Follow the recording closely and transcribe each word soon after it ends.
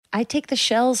I take the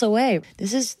shells away.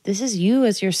 This is you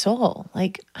as your soul.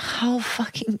 Like, how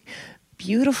fucking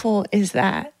beautiful is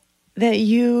that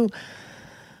you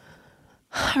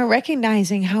are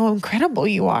recognizing how incredible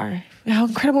you are, how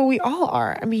incredible we all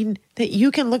are. I mean, that you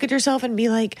can look at yourself and be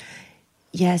like,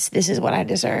 yes, this is what I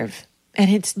deserve. And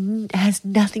it has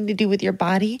nothing to do with your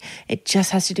body. It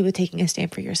just has to do with taking a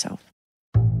stand for yourself.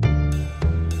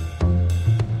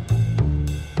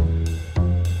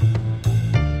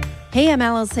 Hey, I'm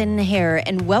Allison Hare,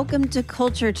 and welcome to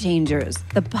Culture Changers,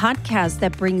 the podcast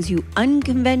that brings you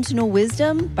unconventional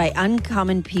wisdom by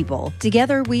uncommon people.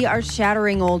 Together, we are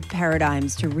shattering old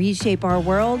paradigms to reshape our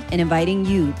world and inviting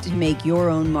you to make your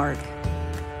own mark.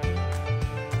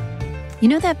 You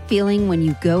know that feeling when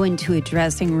you go into a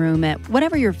dressing room at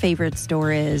whatever your favorite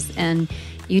store is, and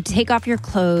you take off your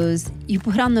clothes, you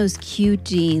put on those cute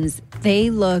jeans.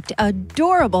 They looked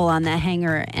adorable on the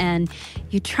hanger, and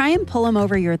you try and pull them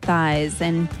over your thighs,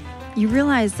 and you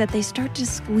realize that they start to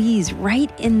squeeze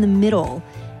right in the middle,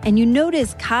 and you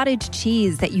notice cottage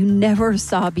cheese that you never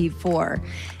saw before.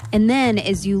 And then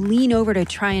as you lean over to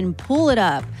try and pull it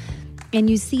up, and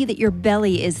you see that your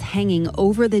belly is hanging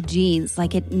over the jeans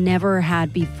like it never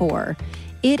had before.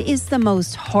 It is the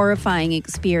most horrifying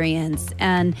experience.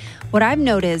 And what I've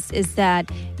noticed is that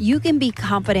you can be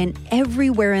confident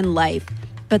everywhere in life,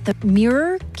 but the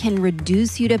mirror can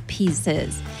reduce you to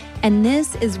pieces. And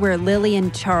this is where Lillian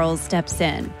Charles steps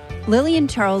in. Lillian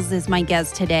Charles is my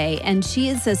guest today, and she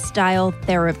is a style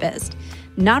therapist.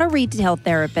 Not a retail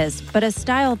therapist, but a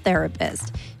style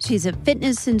therapist. She's a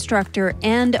fitness instructor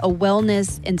and a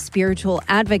wellness and spiritual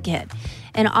advocate.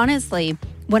 And honestly,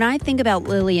 when I think about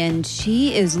Lillian,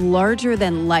 she is larger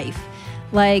than life.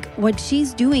 Like, what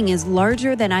she's doing is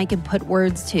larger than I can put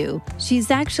words to. She's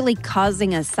actually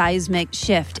causing a seismic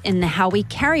shift in how we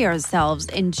carry ourselves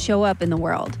and show up in the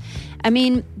world. I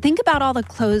mean, think about all the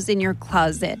clothes in your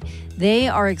closet. They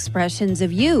are expressions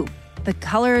of you. The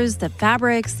colors, the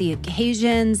fabrics, the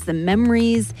occasions, the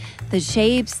memories, the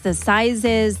shapes, the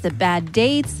sizes, the bad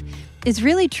dates. It's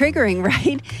really triggering,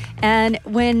 right? And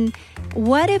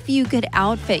what if you could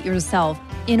outfit yourself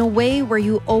in a way where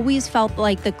you always felt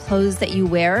like the clothes that you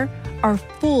wear are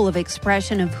full of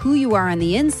expression of who you are on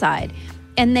the inside,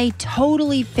 and they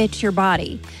totally fit your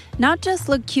body, not just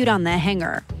look cute on the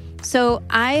hanger. So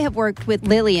I have worked with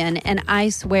Lillian, and I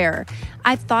swear,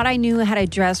 I thought I knew how to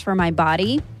dress for my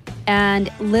body, and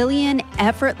Lillian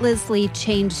effortlessly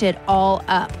changed it all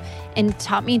up and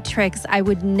taught me tricks I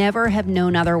would never have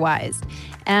known otherwise,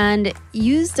 and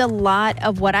used a lot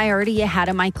of what I already had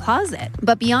in my closet.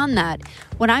 But beyond that,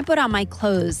 when I put on my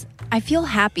clothes, I feel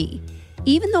happy.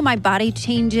 Even though my body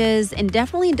changes and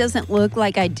definitely doesn't look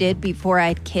like I did before I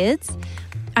had kids,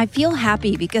 I feel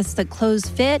happy because the clothes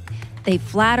fit, they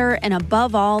flatter, and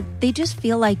above all, they just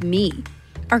feel like me.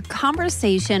 Our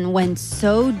conversation went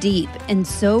so deep and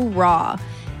so raw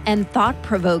and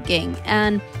thought-provoking,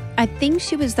 and I think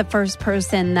she was the first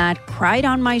person that cried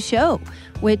on my show,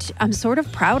 which I'm sort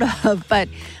of proud of. But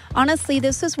honestly,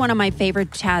 this was one of my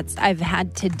favorite chats I've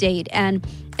had to date. And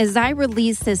as I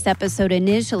released this episode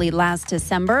initially last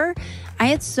December, I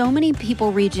had so many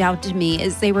people reach out to me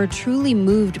as they were truly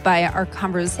moved by our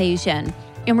conversation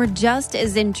and were just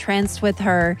as entranced with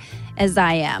her as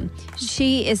I am.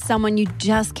 She is someone you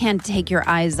just can't take your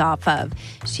eyes off of.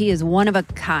 She is one of a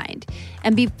kind.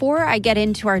 And before I get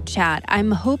into our chat,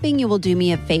 I'm hoping you will do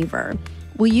me a favor.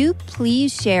 Will you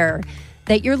please share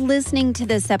that you're listening to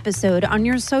this episode on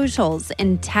your socials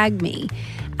and tag me?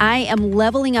 I am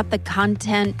leveling up the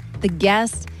content, the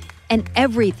guests, and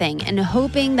everything, and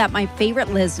hoping that my favorite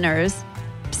listeners,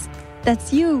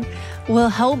 that's you, will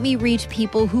help me reach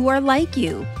people who are like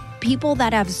you, people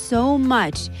that have so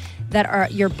much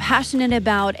that you're passionate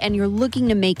about and you're looking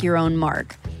to make your own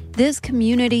mark. This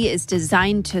community is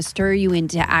designed to stir you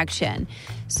into action.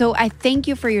 So I thank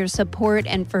you for your support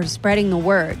and for spreading the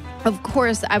word. Of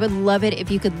course, I would love it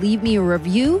if you could leave me a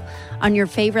review on your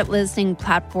favorite listening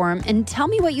platform and tell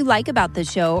me what you like about the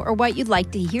show or what you'd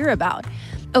like to hear about.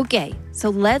 Okay, so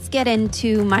let's get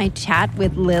into my chat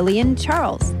with Lillian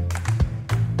Charles.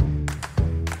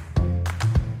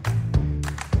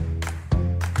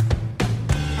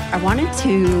 I wanted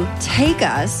to take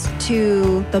us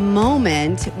to the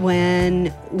moment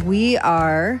when we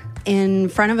are in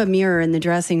front of a mirror in the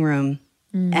dressing room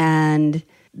and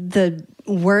the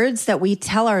words that we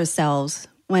tell ourselves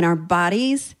when our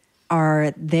bodies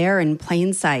are there in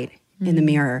plain sight in the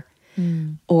mirror.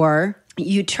 Or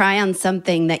you try on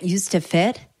something that used to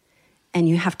fit and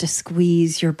you have to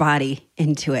squeeze your body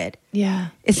into it. Yeah.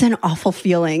 It's an awful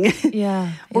feeling.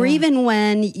 Yeah. Or even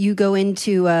when you go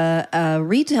into a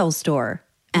retail store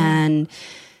and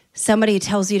somebody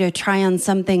tells you to try on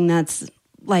something that's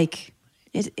like,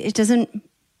 it doesn't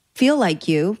feel like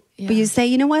you, but you say,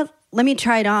 you know what, let me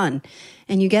try it on.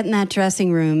 And you get in that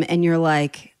dressing room and you're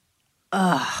like,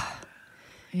 ugh,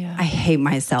 I hate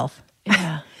myself.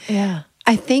 Yeah.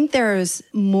 I think there's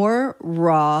more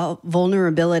raw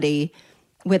vulnerability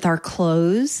with our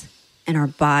clothes and our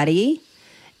body.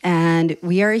 And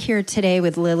we are here today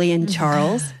with Lillian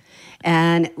Charles.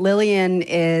 And Lillian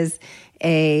is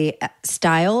a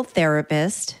style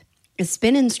therapist, a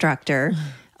spin instructor,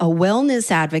 a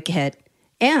wellness advocate,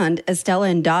 and a Stella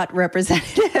and Dot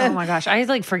representative. Oh my gosh. I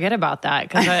like forget about that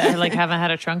because I haven't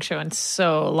had a trunk show in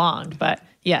so long. But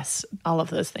yes, all of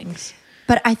those things.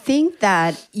 But I think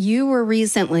that you were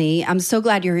recently, I'm so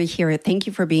glad you're here. Thank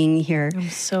you for being here. I'm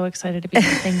so excited to be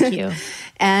here. Thank you.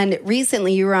 And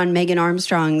recently you were on Megan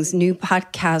Armstrong's new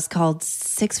podcast called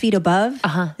 6 Feet Above.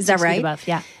 Is that 6 right? Feet Above,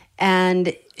 yeah.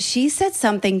 And she said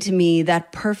something to me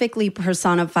that perfectly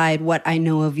personified what I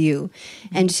know of you.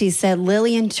 And she said,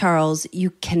 Lillian Charles,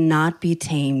 you cannot be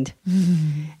tamed.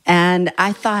 And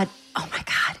I thought, oh my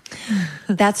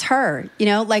God, that's her. You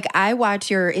know, like I watch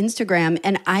your Instagram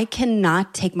and I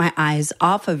cannot take my eyes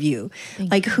off of you.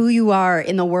 Like who you are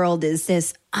in the world is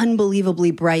this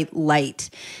unbelievably bright light.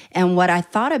 And what I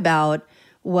thought about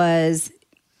was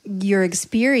your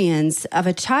experience of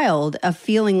a child of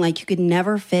feeling like you could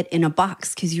never fit in a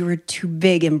box because you were too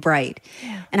big and bright.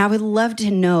 Yeah. And I would love to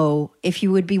know if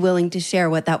you would be willing to share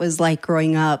what that was like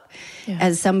growing up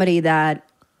as somebody that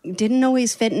didn't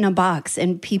always fit in a box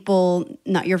and people,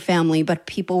 not your family, but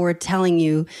people were telling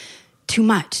you too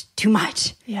much.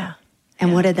 Yeah.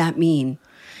 And what did that mean?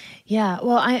 Yeah.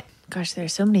 Well, gosh,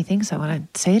 there's so many things I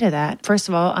want to say to that. First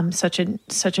of all, I'm such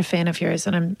a fan of yours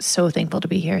and I'm so thankful to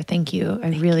be here. Thank you. I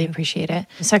really appreciate it.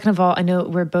 Second of all, I know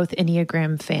we're both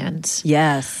Enneagram fans.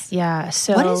 Yes. Yeah.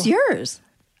 So what is yours?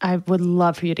 I would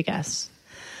love for you to guess.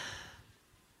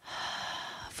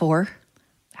 4?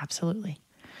 Absolutely.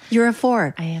 You're a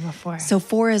 4. I am a 4. So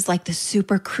 4 is like the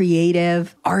super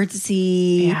creative,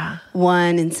 artsy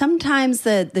one. And sometimes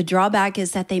the drawback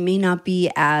is that they may not be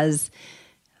as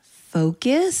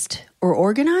focused or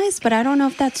organized, but I don't know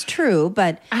if that's true.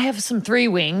 But I have some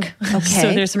 3-wing. Okay.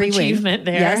 So there's some achievement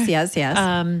there.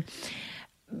 Yes.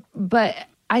 But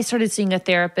I started seeing a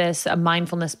therapist, a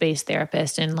mindfulness-based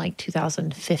therapist in like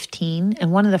 2015.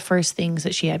 And one of the first things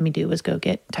that she had me do was go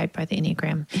get typed by the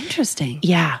Enneagram. Interesting.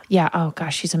 Yeah. Oh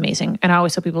gosh, she's amazing. And I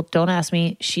always tell people, don't ask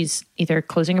me. She's either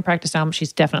closing her practice down,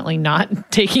 she's definitely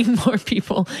not taking more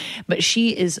people, but she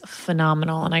is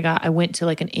phenomenal. And I went to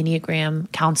like an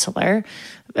Enneagram counselor,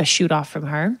 a shoot off from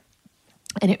her.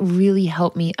 And it really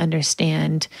helped me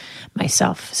understand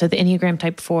myself. So the Enneagram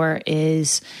Type 4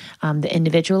 is the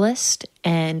individualist.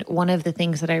 And one of the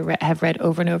things that I have read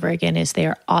over and over again is they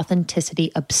are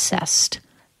authenticity obsessed.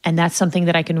 And that's something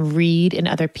that I can read in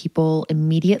other people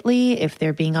immediately if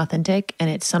they're being authentic. And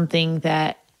it's something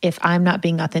that if I'm not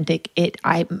being authentic,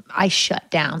 I shut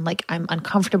down. Like I'm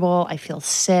uncomfortable. I feel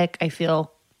sick. I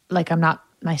feel like I'm not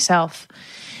myself.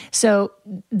 So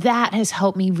that has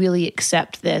helped me really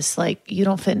accept this. Like you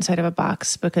don't fit inside of a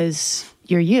box because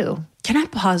you're you. Can I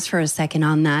pause for a second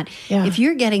on that? Yeah. If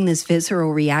you're getting this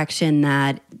visceral reaction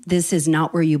that this is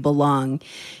not where you belong,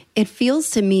 it feels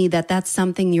to me that that's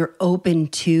something you're open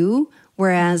to.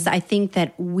 Whereas I think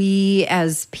that we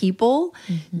as people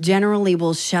generally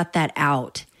will shut that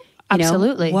out.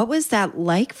 Absolutely. What was that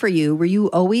like for you? Were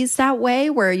you always that way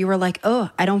where you were like, oh,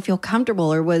 I don't feel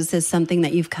comfortable? Or was this something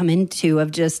that you've come into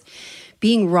of just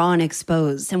being raw and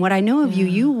exposed? And what I know of you,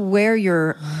 you wear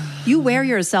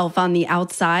yourself on the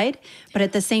outside, but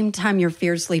at the same time, you're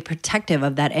fiercely protective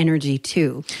of that energy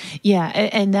too. Yeah.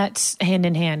 And that's hand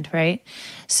in hand, right?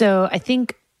 So I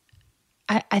think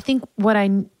what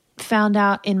I found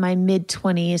out in my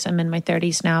mid-20s, I'm in my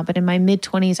 30s now, but in my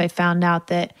mid-20s, I found out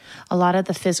that a lot of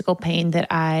the physical pain that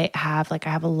I have, like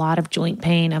I have a lot of joint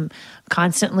pain. I'm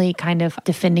constantly kind of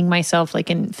defending myself,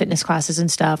 like in fitness classes and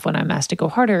stuff, when I'm asked to go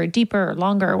harder or deeper or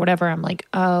longer or whatever, I'm like,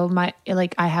 I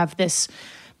have this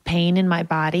pain in my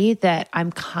body that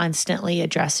I'm constantly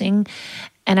addressing.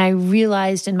 And I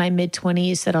realized in my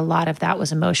mid-20s that a lot of that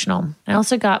was emotional. I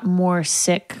also got more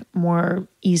sick more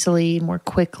easily, more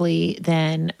quickly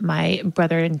than my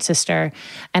brother and sister.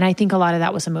 And I think a lot of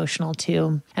that was emotional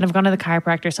too. And I've gone to the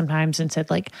chiropractor sometimes and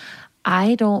said, like,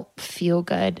 I don't feel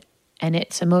good and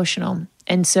it's emotional.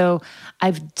 And so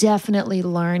I've definitely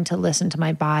learned to listen to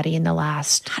my body in the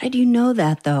last. How did you know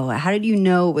that though? How did you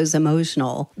know it was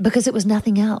emotional? Because it was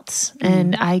nothing else.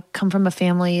 And I come from a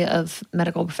family of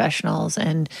medical professionals,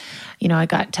 and, I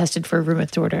got tested for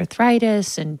rheumatoid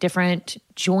arthritis and different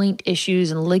joint issues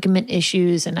and ligament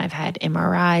issues. And I've had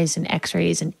MRIs and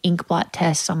x-rays and ink blot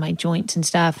tests on my joints and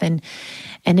stuff. And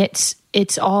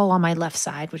it's all on my left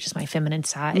side, which is my feminine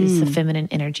side, is the feminine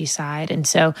energy side. And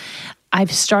so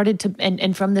I've started to,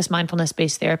 and from this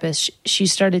mindfulness-based therapist, she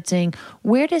started saying,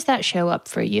 where does that show up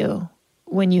for you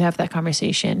when you have that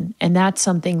conversation? And that's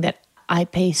something that I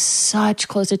pay such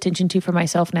close attention to for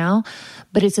myself now,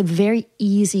 but it's a very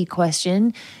easy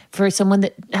question for someone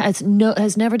that has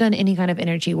never done any kind of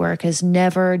energy work, has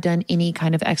never done any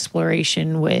kind of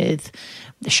exploration with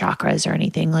the chakras or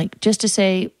anything, like just to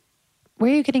say,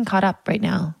 where are you getting caught up right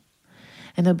now?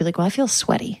 And they'll be like, well, I feel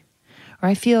sweaty, or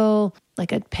I feel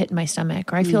like a pit in my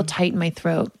stomach, or I feel tight in my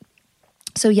throat.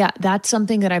 So yeah, that's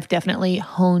something that I've definitely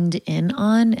honed in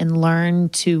on and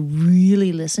learned to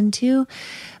really listen to.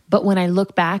 But when I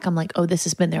look back, I'm like, oh, this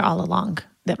has been there all along,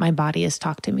 that my body has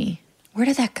talked to me. Where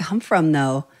did that come from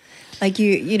though? Like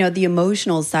the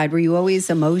emotional side, were you always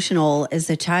emotional as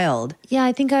a child? Yeah,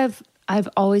 I think I've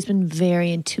always been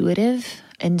very intuitive.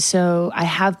 And so I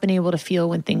have been able to feel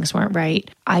when things weren't right.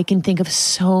 I can think of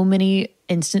so many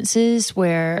instances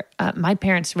where my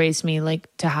parents raised me like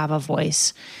to have a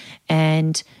voice.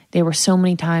 And there were so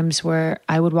many times where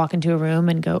I would walk into a room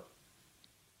and go,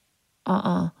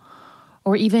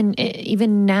 Or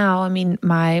even now, I mean,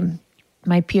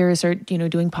 my peers are,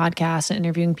 doing podcasts and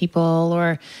interviewing people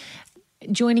or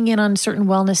joining in on certain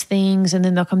wellness things. And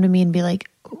then they'll come to me and be like,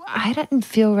 I didn't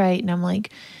feel right. And I'm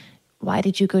like, why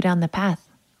did you go down the path?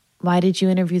 Why did you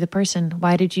interview the person?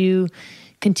 Why did you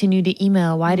continue to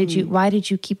email? Why did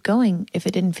you keep going if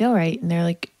it didn't feel right? And they're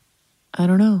like, I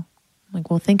don't know. I'm like,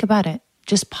 well, think about it.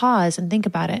 Just pause and think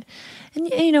about it. And,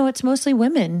 it's mostly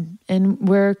women, and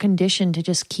we're conditioned to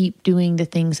just keep doing the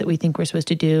things that we think we're supposed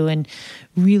to do and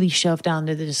really shove down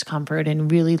to the discomfort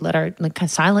and really let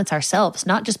silence ourselves,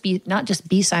 not just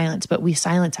be silenced, but we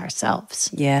silence ourselves.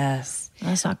 Yes.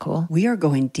 That's not cool. We are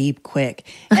going deep quick.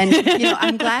 And,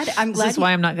 I'm glad. This is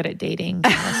why I'm not good at dating.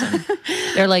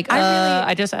 They're like,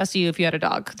 I just asked you if you had a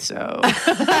dog. So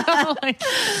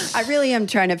I really am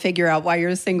trying to figure out why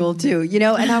you're single too,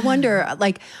 and I wonder,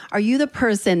 like, are you the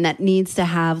person that needs to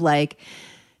have like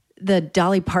the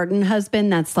Dolly Parton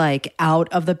husband that's like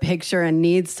out of the picture and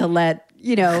needs to let,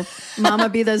 mama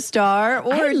be the star?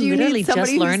 Or I do you literally need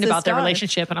somebody just learned who's the about their star?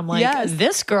 relationship, and I'm like, Yes.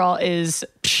 This girl is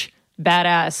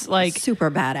badass, like super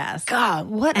badass. God,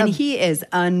 what? And he is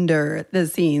under the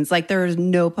scenes. Like there's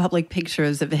no public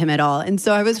pictures of him at all. And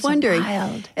so I was wondering,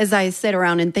 as I sit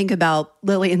around and think about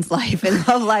Lillian's life and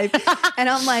love life, and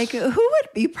I'm like, who would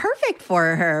be perfect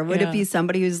for her? Would it be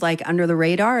somebody who's like under the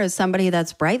radar, or somebody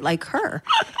that's bright like her?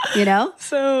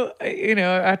 So,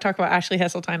 I talk about Ashley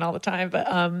Hesseltine all the time, but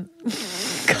a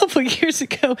couple of years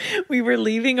ago, we were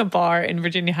leaving a bar in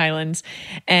Virginia Highlands,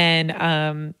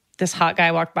 and this hot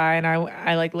guy walked by, and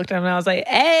I like looked at him and I was like,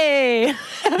 hey,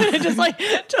 just like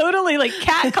totally like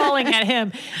catcalling at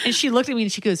him. And she looked at me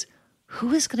and she goes,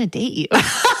 who is going to date you?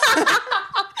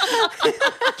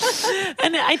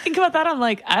 And I think about that. I'm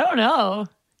like, I don't know.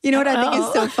 You know what I think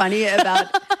is so funny about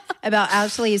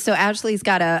Ashley? So Ashley's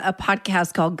got a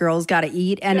podcast called Girls Gotta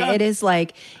Eat, and it is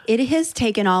like, it has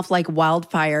taken off like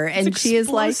wildfire, and she is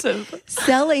like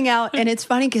selling out. And it's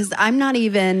funny because I'm not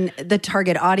even the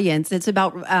target audience. It's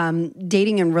about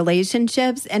dating and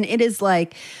relationships, and it is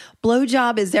like,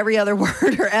 blowjob is every other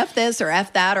word, or F this or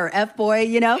F that or F boy,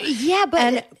 Yeah,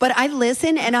 but I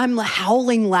listen and I'm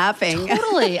howling laughing.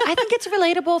 Totally. I think it's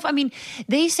relatable. I mean,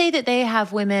 they say that they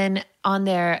have women on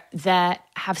there that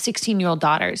have 16-year-old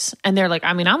daughters, and they're like,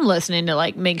 I mean, I'm listening to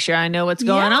like make sure I know what's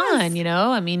going on,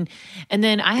 I mean, and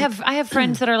then I have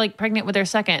friends that are like pregnant with their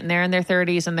second, and they're in their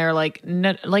 30s, and they're like,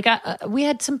 we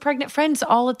had some pregnant friends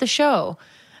all at the show.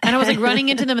 And I was like running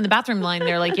into them in the bathroom line.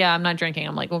 They're like, yeah, I'm not drinking.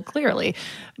 I'm like, well, clearly.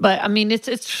 But I mean,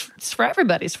 it's for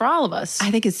everybody. It's for all of us.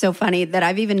 I think it's so funny that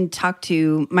I've even talked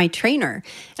to my trainer,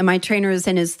 and my trainer is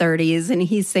in his 30s and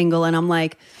he's single. And I'm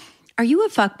like, are you a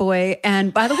fuckboy?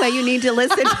 And by the way, you need to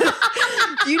listen to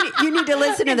you need to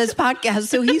listen to this podcast.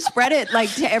 So he spread it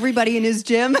like to everybody in his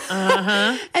gym,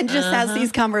 and just has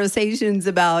these conversations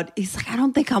about. He's like, I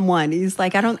don't think I'm one. He's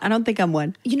like, I don't think I'm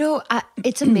one.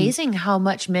 It's amazing how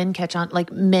much men catch on.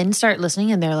 Like men start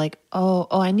listening, and they're like, oh,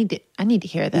 I need to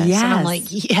hear this. Yes. And I'm like,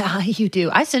 yeah, you do.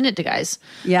 I send it to guys.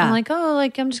 Yeah, I'm like,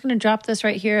 I'm just going to drop this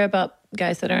right here about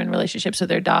guys that are in relationships with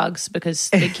their dogs because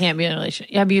they can't be in a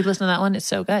relationship. Have you listened to that one? It's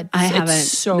so good. I haven't.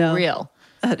 It's so real.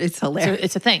 It's hilarious.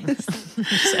 It's a thing.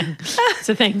 It's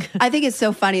a thing. I think it's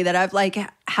so funny that I've like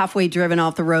halfway driven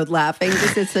off the road laughing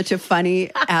because it's such a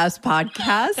funny ass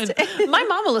podcast. My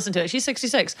mom will listen to it. She's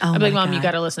 66. Oh I'm like, my Mom, you God.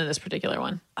 got to listen to this particular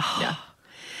one. Yeah.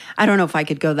 I don't know if I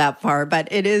could go that far, but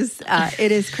it is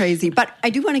crazy. But I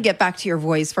do want to get back to your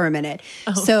voice for a minute.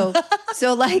 So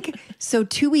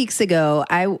 2 weeks ago,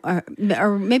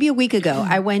 or maybe a week ago,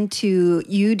 I went to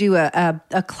you do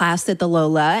a class at the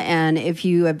Lola, and if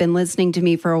you have been listening to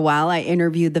me for a while, I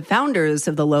interviewed the founders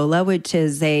of the Lola, which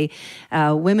is a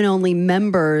women-only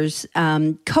members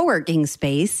co-working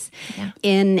space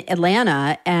in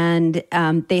Atlanta, and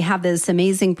they have this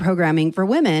amazing programming for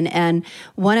women. And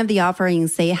one of the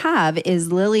offerings they have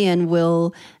is Lillian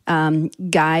will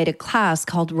guide a class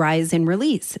called Rise and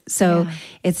Release. So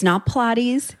it's not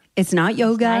Pilates, it's not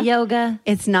yoga,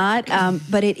 it's not,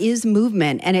 but it is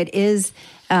movement, and it is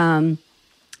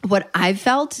what I've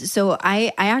felt. So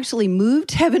I actually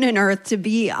moved heaven and earth to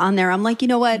be on there. I'm like, you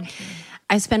know what?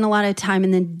 I spend a lot of time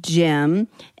in the gym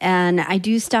and I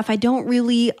do stuff I don't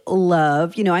really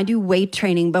love. You know, I do weight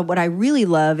training, but what I really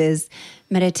love is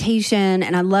meditation.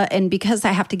 And because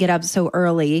I have to get up so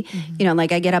early, you know,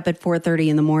 like I get up at 4:30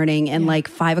 in the morning, and like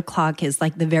 5 o'clock is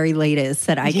like the very latest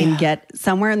that I can get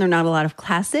somewhere, and there are not a lot of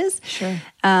classes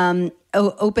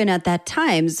open at that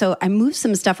time. So I move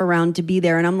some stuff around to be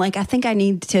there, and I'm like, I think I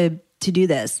need to do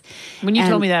this. When you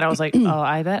told me that, I was like, oh,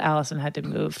 I bet Allison had to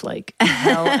move like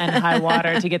hell and high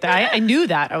water to get there. I knew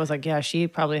that. I was like, yeah, she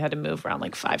probably had to move around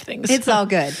like 5 things. It's all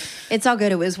good. It's all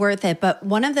good. It was worth it. But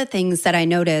one of the things that I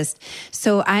noticed,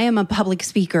 so I am a public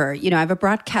speaker, you know, I have a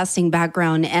broadcasting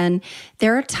background, and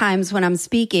there are times when I'm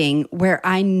speaking where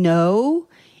I know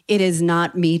it is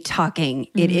not me talking.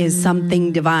 It is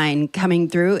something divine coming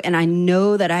through, and I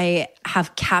know that I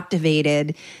have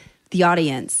captivated the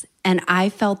audience. And I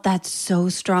felt that so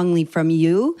strongly from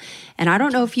you. And I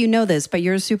don't know if you know this, but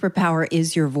your superpower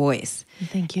is your voice.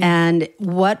 Thank you. And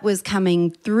what was coming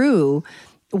through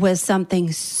was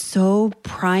something so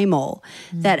primal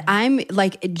that I'm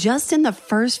like, just in the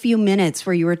first few minutes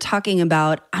where you were talking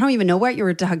about, I don't even know what you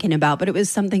were talking about, but it was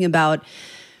something about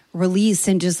release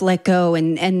and just let go.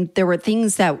 And there were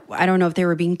things that I don't know if they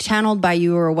were being channeled by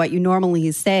you or what you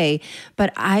normally say,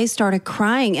 but I started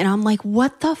crying, and I'm like,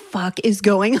 what the fuck is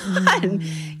going on?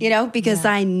 You know, because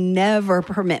I never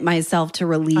permit myself to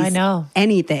release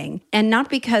anything. And not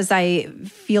because I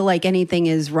feel like anything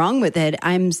is wrong with it.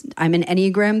 I'm an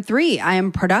Enneagram 3. I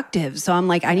am productive. So I'm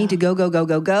like, I need to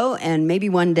go. And maybe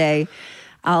one day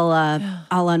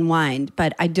I'll unwind,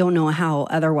 but I don't know how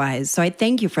otherwise. So I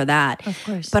thank you for that. Of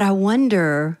course. But I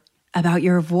wonder about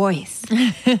your voice.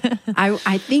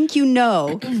 I think you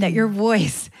know that your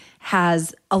voice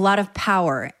has a lot of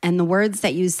power, and the words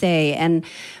that you say. And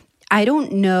I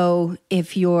don't know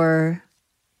if you're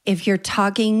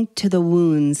talking to the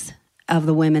wounds of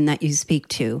the women that you speak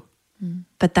to,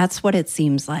 but that's what it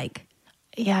seems like.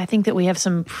 Yeah, I think that we have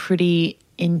some pretty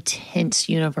intense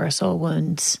universal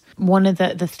wounds. One of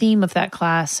the theme of that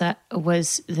class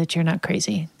was that you're not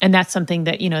crazy. And that's something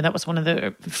that, you know, that was one of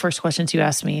the first questions you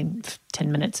asked me,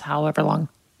 10 minutes, however long.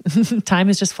 Time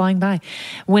is just flying by.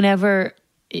 Whenever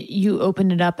you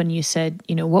opened it up and you said,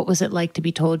 you know, what was it like to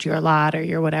be told you're a lot or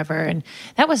you're whatever? And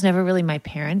that was never really my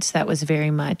parents. That was very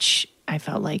much, I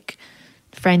felt like,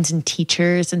 friends and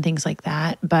teachers and things like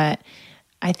that. But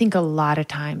I think a lot of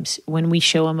times when we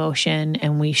show emotion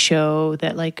and we show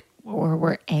that, like, or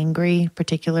we're angry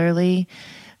particularly,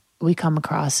 we come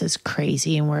across as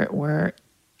crazy, and we're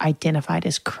identified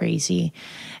as crazy.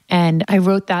 And I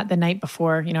wrote that the night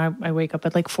before. You know, I wake up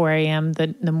at like 4 a.m.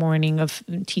 the morning of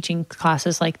teaching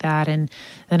classes like that. And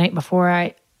the night before,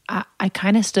 I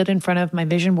kind of stood in front of my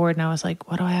vision board, and I was like,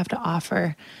 what do I have to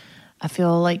offer? I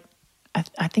feel like,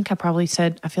 I think I probably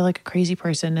said, I feel like a crazy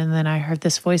person. And then I heard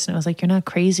this voice, and I was like, you're not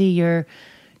crazy, you're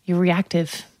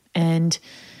reactive. And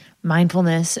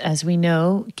mindfulness, as we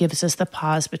know, gives us the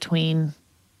pause between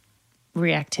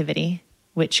reactivity,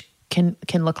 which can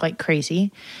look like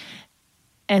crazy.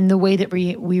 And the way that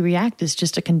we react is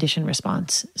just a conditioned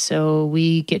response. So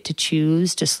we get to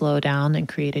choose to slow down and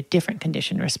create a different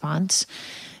conditioned response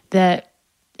that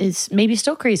is maybe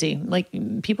still crazy. Like,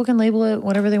 people can label it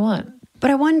whatever they want.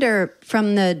 But I wonder,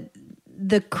 from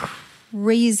the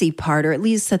crazy part, or at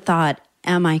least the thought,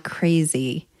 am I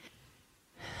crazy?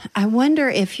 I wonder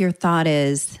if your thought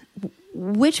is,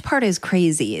 which part is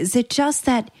crazy? Is it just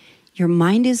that your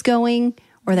mind is going,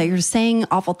 or that you're saying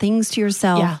awful things to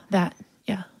yourself? Yeah, that.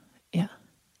 Yeah.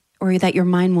 Or that your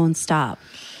mind won't stop?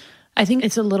 I think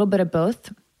it's a little bit of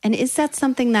both. And is that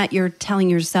something that you're telling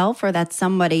yourself, or that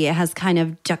somebody has kind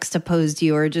of juxtaposed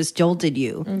you or just jolted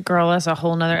you? Girl, that's a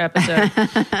whole nother episode.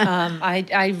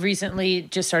 I recently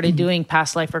just started doing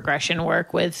past life regression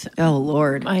work with... Oh,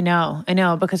 Lord. I know.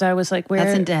 Because I was like,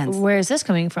 that's intense. Where is this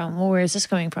coming from? Well, where is this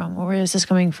coming from? Well, where is this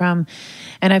coming from?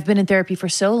 And I've been in therapy for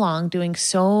so long, doing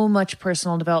so much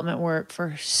personal development work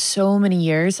for so many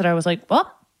years that I was like,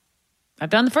 well, I've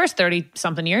done the first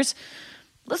 30-something years.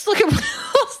 Let's look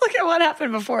at what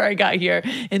happened before I got here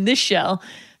in this shell.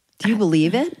 Do you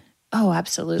believe it? Oh,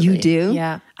 absolutely. You do?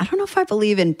 Yeah. I don't know if I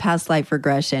believe in past life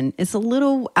regression. It's a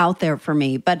little out there for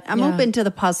me, but I'm open to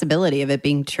the possibility of it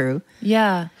being true.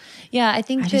 Yeah. Yeah, I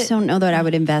think I just don't know that I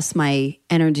would invest my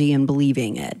energy in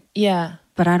believing it. Yeah.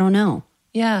 But I don't know.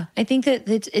 Yeah, I think that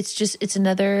it's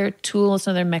another tool, it's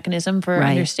another mechanism for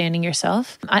understanding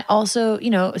yourself. I also,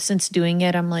 since doing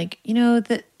it, I'm like,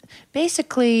 that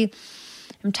basically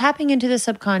I'm tapping into the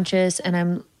subconscious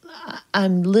and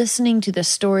I'm listening to the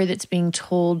story that's being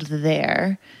told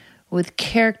there with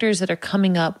characters that are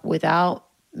coming up without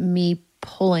me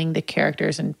pulling the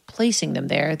characters and placing them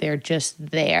there. They're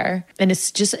just there. And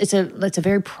it's a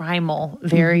very primal,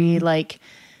 very like,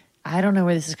 I don't know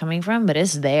where this is coming from, but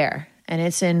it's there. And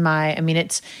it's in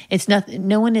it's nothing.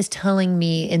 No one is telling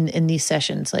me in these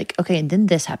sessions like, okay, and then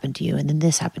this happened to you, and then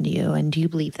this happened to you, and do you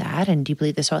believe that, and do you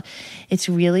believe this? It's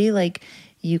really like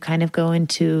you kind of go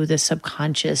into the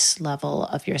subconscious level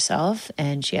of yourself,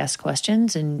 and she asks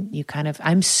questions, and you kind of.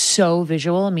 I'm so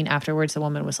visual. Afterwards, the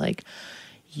woman was like,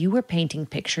 "You were painting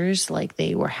pictures like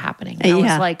they were happening." And I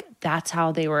was like, "That's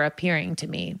how they were appearing to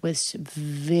me." Was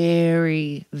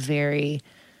very, very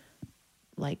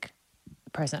like.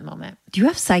 Present moment. Do you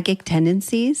have psychic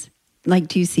tendencies? Like,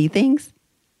 do you see things?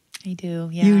 I do.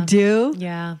 Yeah. You do?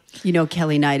 Yeah.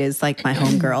 Kelly Knight is like my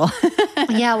homegirl.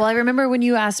 Yeah. Well, I remember when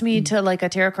you asked me to like a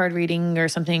tarot card reading or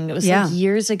something, it was like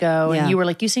years ago, and you were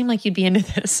like, you seem like you'd be into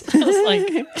this. I was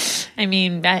like,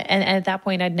 and at that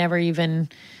point I'd never even,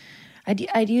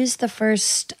 I'd used the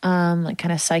first like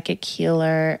kind of psychic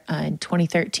healer in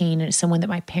 2013. And it's someone that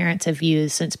my parents have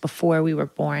used since before we were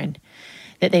born,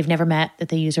 that they've never met, that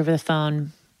they use over the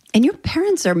phone. And your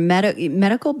parents are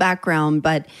medical background,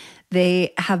 but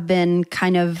they have been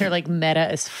kind of... They're like meta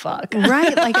as fuck.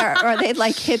 Right? Like, are they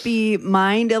like hippie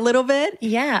mind a little bit?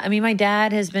 Yeah. My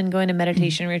dad has been going to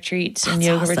meditation retreats and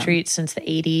yoga retreats since the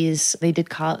 80s.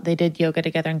 They did yoga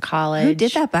together in college. Who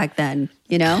did that back then?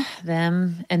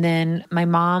 Them. And then my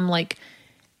mom like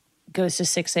goes to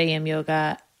 6 a.m.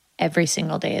 yoga every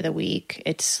single day of the week.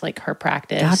 It's like her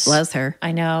practice. God bless her.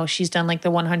 I know. She's done like the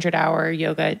 100-hour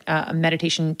yoga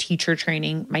meditation teacher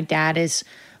training. My dad is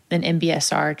an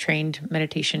MBSR trained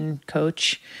meditation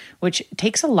coach, which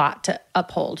takes a lot to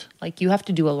uphold. Like you have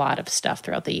to do a lot of stuff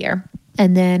throughout the year.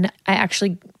 And then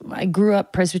I grew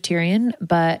up Presbyterian,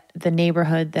 but the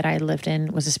neighborhood that I lived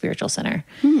in was a spiritual center.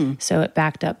 So it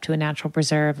backed up to a natural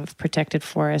preserve of protected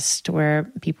forest where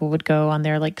people would go on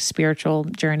their like spiritual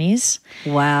journeys.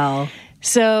 Wow.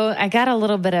 So I got a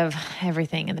little bit of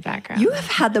everything in the background. You have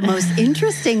had the most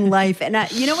interesting life. And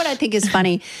you know what I think is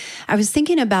funny? I was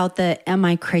thinking about the am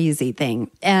I crazy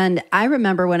thing. And I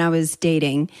remember when I was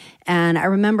dating, and I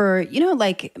remember,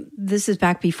 like this is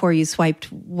back before you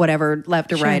swiped whatever,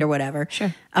 left or right or whatever.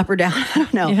 Sure. Up or down, I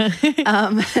don't know.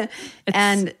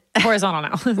 And horizontal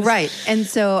now. Right. And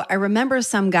so I remember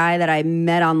some guy that I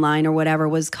met online or whatever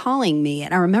was calling me.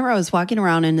 And I remember I was walking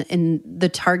around in the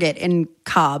Target in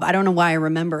Cobb. I don't know why I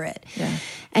remember it. Yeah.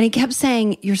 And he kept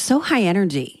saying, you're so high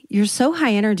energy. You're so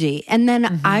high energy. And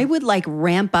then I would like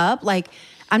ramp up like,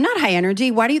 I'm not high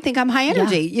energy. Why do you think I'm high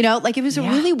energy? Like it was a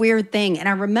really weird thing. And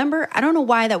I remember, I don't know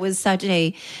why that was such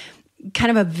a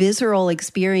kind of a visceral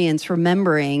experience,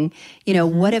 remembering,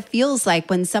 what it feels like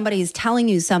when somebody's telling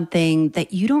you something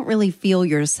that you don't really feel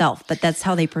yourself, but that's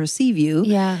how they perceive you.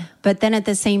 Yeah. But then at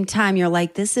the same time, you're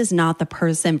like, this is not the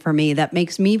person for me. That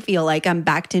makes me feel like I'm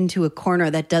backed into a corner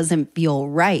that doesn't feel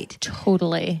right.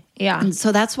 Totally. Yeah. And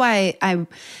so that's why I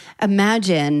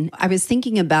was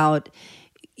thinking about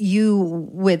you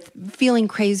with feeling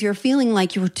crazy or feeling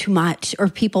like you were too much, or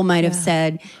people might have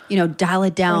said, dial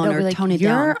it down or tone it down.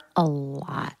 You're a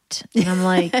lot. And I'm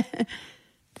like,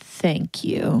 thank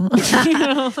you.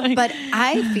 But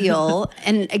I feel,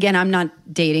 and again, I'm not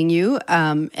dating you.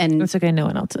 And it's okay. No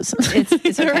one else is.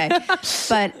 It's okay.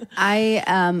 But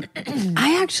I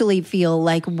actually feel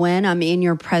like when I'm in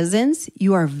your presence,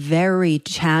 you are very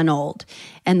channeled.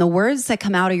 And the words that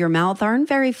come out of your mouth aren't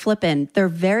very flippant. They're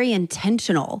very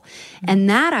intentional. And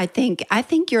that I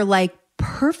think you're like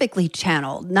perfectly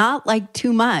channeled, not like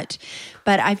too much,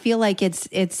 but I feel like it's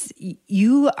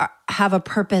you have a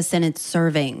purpose and it's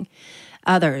serving.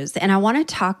 others. And I want to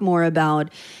talk more about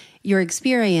your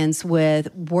experience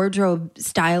with wardrobe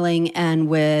styling and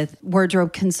with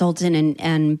wardrobe consultant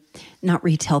and not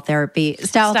retail therapy,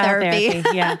 style therapy.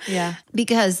 Yeah, yeah.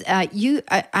 Because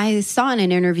I saw in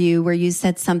an interview where you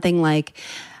said something like,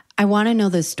 I want to know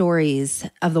the stories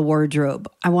of the wardrobe.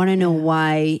 I want to know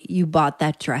why you bought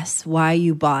that dress, why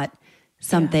you bought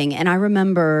something. And I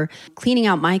remember cleaning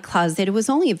out my closet. It was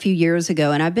only a few years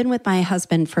ago, and I've been with my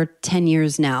husband for 10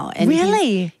 years now. And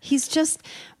really? He's just,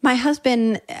 my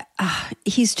husband,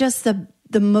 he's just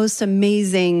the most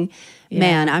amazing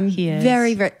man. I'm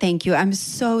very, very, thank you. I'm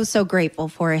so, so grateful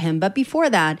for him. But before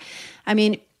that, I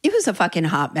mean, it was a fucking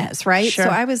hot mess, right? Sure. So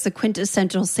I was the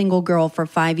quintessential single girl for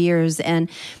 5 years. And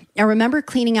I remember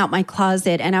cleaning out my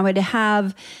closet, and I would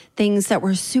have things that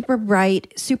were super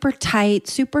bright, super tight,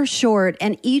 super short.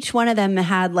 And each one of them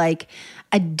had like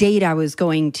a date I was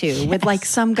going to with like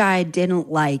some guy I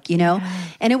didn't like, you know? Yeah.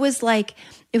 And it was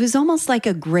almost like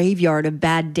a graveyard of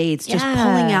bad dates, just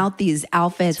pulling out these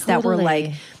outfits that were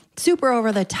like super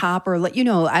over the top, or like, you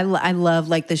know, I love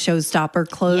like the showstopper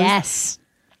clothes. Yes.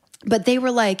 But they were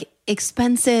like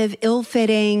expensive,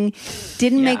 ill-fitting,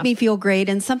 didn't make me feel great,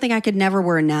 and something I could never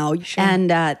wear now. Sure. And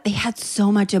they had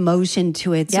so much emotion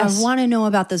to it. So I want to know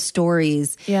about the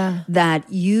stories that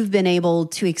you've been able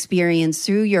to experience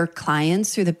through your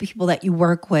clients, through the people that you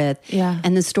work with,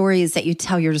 and the stories that you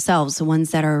tell yourselves, the ones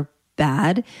that are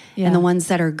bad and the ones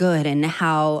that are good, and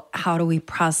how do we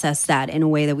process that in a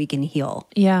way that we can heal?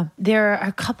 Yeah. There are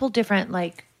a couple different,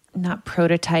 like, not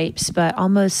prototypes, but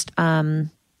almost...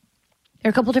 there are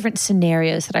a couple different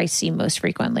scenarios that I see most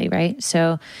frequently, right?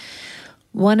 So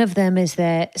one of them is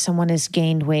that someone has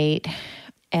gained weight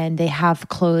and they have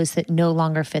clothes that no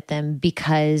longer fit them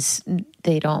because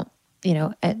they don't, you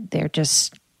know, they're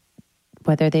just,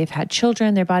 whether they've had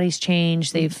children, their body's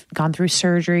changed, they've gone through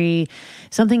surgery,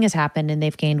 something has happened and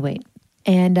they've gained weight.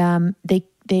 And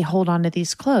they hold on to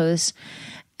these clothes.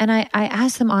 And I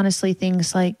ask them honestly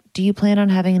things like, do you plan on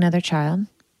having another child?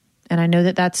 And I know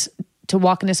that that's to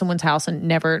walk into someone's house and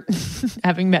never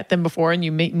having met them before, and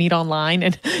you meet online,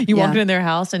 and you walk into their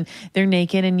house and they're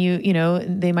naked, and you know,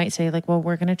 they might say like, well,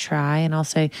 we're going to try. And I'll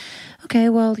say, okay,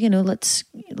 well, you know, let's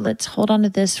hold on to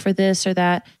this for this or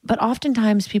that. But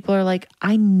oftentimes people are like,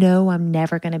 I know I'm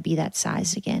never going to be that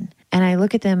size again. And I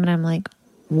look at them and I'm like,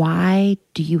 why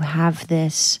do you have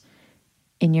this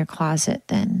in your closet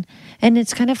then? And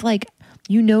it's kind of like,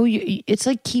 you know, it's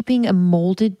like keeping a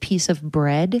molded piece of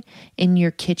bread in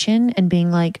your kitchen and being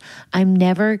like, I'm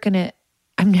never gonna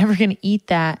eat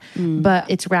that, but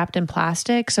it's wrapped in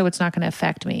plastic, so it's not gonna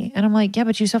affect me. And I'm like, yeah,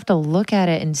 but you still have to look at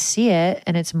it and see it,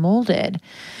 and it's molded.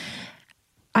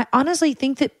 I honestly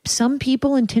think that some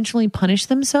people intentionally punish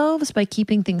themselves by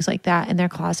keeping things like that in their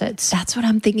closets. That's what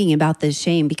I'm thinking about, the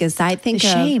shame, because I think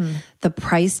of the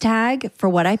price tag for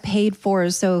what I paid for.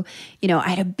 So, you know, I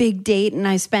had a big date and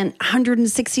I spent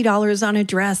 $160 on a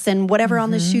dress and whatever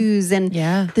on the shoes and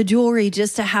the jewelry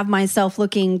just to have myself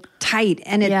looking tight.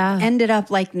 And it ended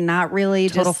up like not really,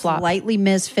 total just flop. Slightly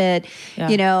misfit,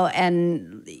 you know,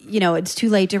 and, you know, it's too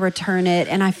late to return it.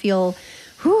 And I feel...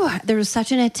 there was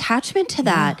such an attachment to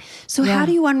that. So how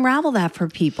do you unravel that for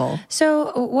people?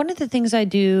 So one of the things I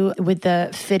do with the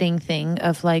fitting thing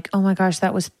of like, oh my gosh,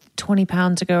 that was 20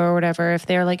 pounds ago or whatever. If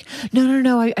they're like,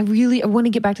 no, I really want to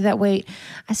get back to that weight.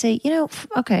 I say, you know,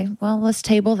 okay, well, let's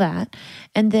table that.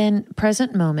 And then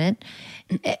present moment,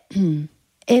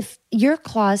 if your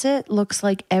closet looks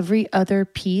like every other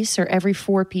piece or every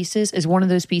 4 pieces is one of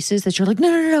those pieces that you're like,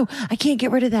 no, I can't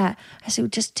get rid of that. I say,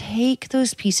 just take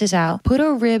those pieces out, put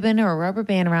a ribbon or a rubber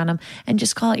band around them, and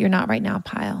just call it your not right now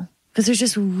pile. Because there's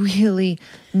just really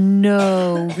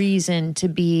no reason to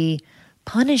be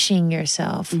punishing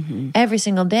yourself every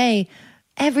single day,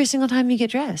 every single time you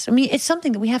get dressed. I mean, it's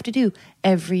something that we have to do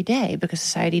every day because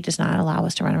society does not allow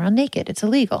us to run around naked. It's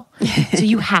illegal. So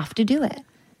you have to do it.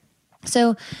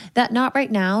 So that not right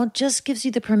now just gives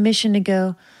you the permission to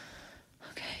go,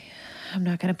 okay, I'm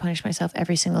not going to punish myself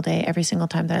every single day, every single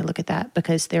time that I look at that,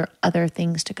 because there are other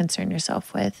things to concern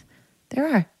yourself with.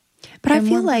 There are. But I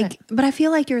feel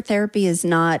like your therapy is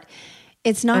not,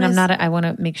 it's not. And I want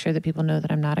to make sure that people know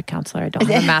that I'm not a counselor. I don't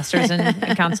have a master's in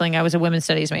counseling. I was a women's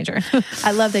studies major.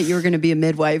 I love that you were going to be a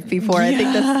midwife before. I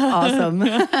think that's awesome.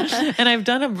 And I've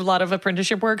done a lot of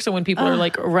apprenticeship work. So when people are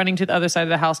like running to the other side of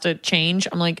the house to change,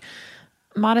 I'm like,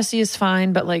 modesty is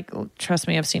fine, but like, trust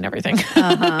me, I've seen everything.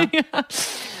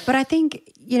 But I think,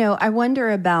 you know, I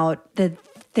wonder about the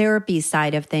therapy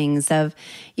side of things of,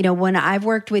 when I've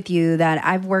worked with you, that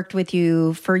I've worked with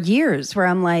you for years where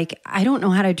I'm like, I don't know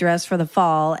how to dress for the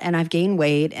fall and I've gained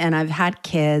weight and I've had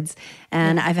kids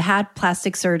and I've had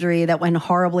plastic surgery that went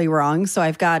horribly wrong. So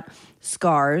I've got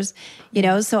scars,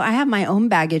 so I have my own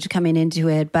baggage coming into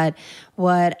it. But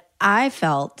what I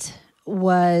felt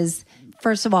was,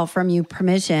 first of all, from you,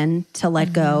 permission to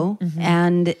let go,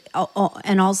 and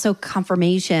also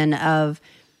confirmation of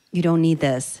you don't need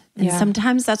this. And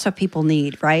sometimes that's what people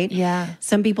need, right? Yeah.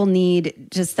 Some people need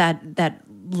just that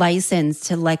license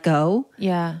to let go.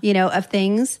 Yeah. Of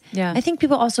things. Yeah. I think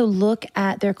people also look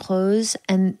at their clothes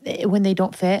and when they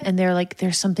don't fit, and they're like,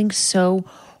 "There's something so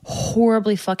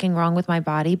horribly fucking wrong with my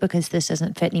body because this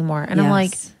doesn't fit anymore." And I'm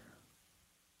like,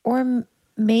 or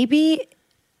maybe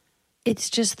it's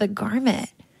just the garment,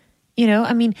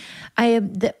 I mean,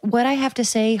 what I have to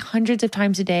say hundreds of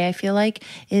times a day, I feel like,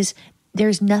 is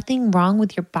there's nothing wrong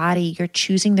with your body. You're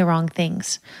choosing the wrong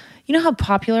things. You know how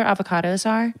popular avocados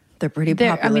are? They're pretty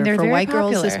popular. They're for white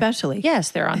girls especially.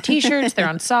 Yes, they're on t-shirts, they're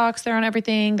on socks, they're on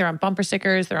everything. They're on bumper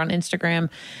stickers, they're on Instagram.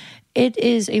 It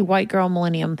is a white girl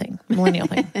millennial thing.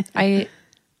 I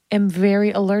am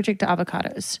very allergic to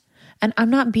avocados. And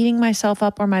I'm not beating myself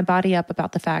up or my body up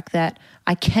about the fact that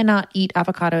I cannot eat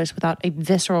avocados without a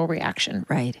visceral reaction.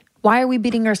 Right. Why are we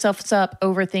beating ourselves up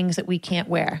over things that we can't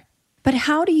wear? But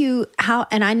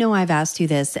and I know I've asked you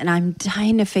this, and I'm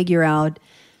trying to figure out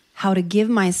how to give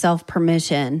myself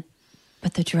permission,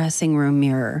 but the dressing room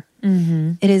mirror,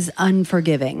 it is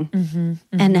unforgiving.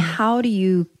 And how do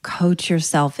you coach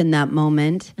yourself in that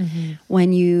moment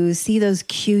when you see those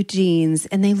cute jeans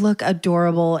and they look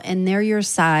adorable and they're your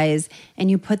size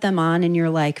and you put them on and you're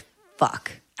like,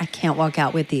 fuck, I can't walk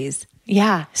out with these.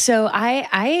 Yeah. So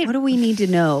what do we need to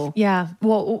know? Yeah.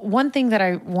 Well, one thing that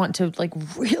I want to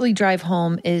really drive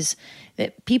home is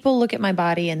that people look at my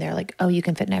body and they're like, "Oh, you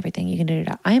can fit in everything. You can do it."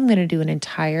 I am going to do an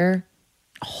entire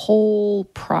whole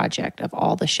project of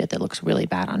all the shit that looks really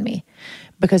bad on me,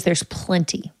 because there's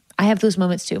plenty. I have those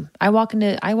moments too. I walk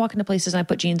into places and I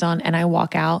put jeans on and I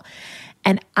walk out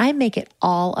and I make it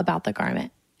all about the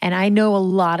garment. And I know a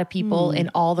lot of people in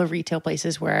all the retail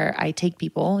places where I take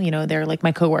people, they're like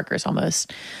my coworkers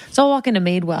almost. So I'll walk into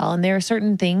Madewell and there are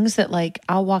certain things that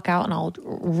I'll walk out and I'll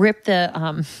rip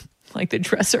the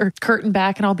dresser curtain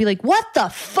back and I'll be like, "What the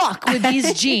fuck with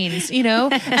these jeans?" And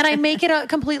I make it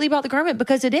completely about the garment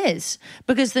because it is.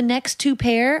 Because the next two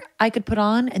pair I could put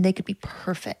on and they could be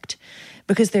perfect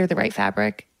because they're the right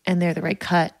fabric and they're the right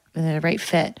cut and they're the right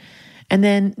fit. And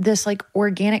then this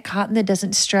organic cotton that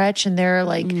doesn't stretch and they're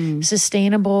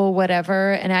sustainable,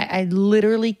 whatever. And I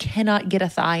literally cannot get a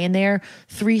thigh in there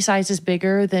 3 sizes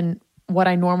bigger than what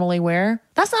I normally wear.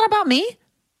 That's not about me.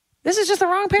 This is just the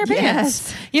wrong pair of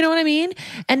pants. You know what I mean?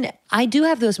 And I do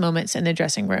have those moments in the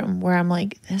dressing room where I'm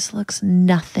like, this looks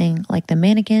nothing like the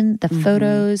mannequin, the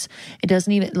photos. It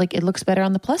doesn't even it looks better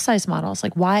on the plus size models.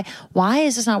 Why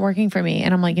is this not working for me?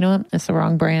 And I'm like, you know what? It's the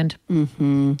wrong brand.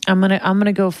 I'm going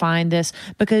to go find this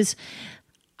because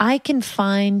I can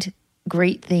find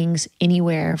great things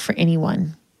anywhere for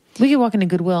anyone. We could walk into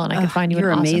Goodwill and I can find you an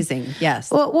awesome. You're amazing.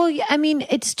 Yes. Well, yeah, I mean,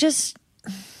 it's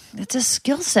a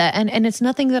skill set and it's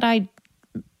nothing that I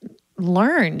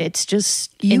learned. It's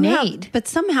just innate. But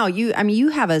somehow you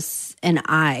have an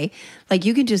eye.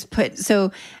 You can just put,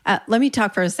 let me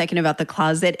talk for a second about the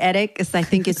closet edit because I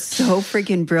think it's so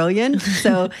freaking brilliant.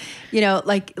 So,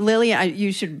 Lily,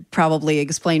 you should probably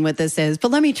explain what this is, but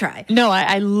let me try. No,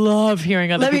 I love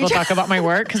hearing other people talk about my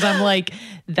work because I'm like,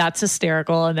 that's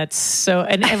hysterical and that's so,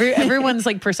 and everyone's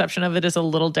perception of it is a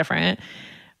little different.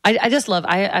 I just love,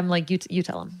 I'm like, you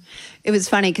tell them. It was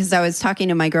funny because I was talking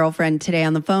to my girlfriend today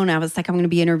on the phone. I was like, I'm going to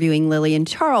be interviewing Lillian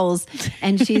Charles.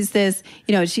 And she's this,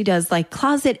 she does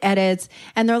closet edits.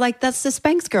 And they're like, that's the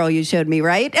Spanx girl you showed me,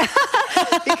 right?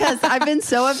 Because I've been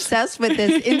so obsessed with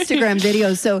this Instagram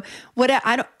video. So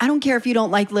I don't care if you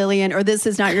don't like Lillian or this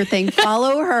is not your thing.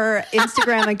 Follow her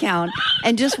Instagram account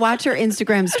and just watch her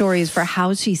Instagram stories for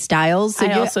how she styles. So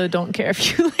I also don't care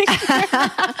if you like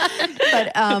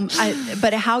her.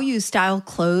 But how you style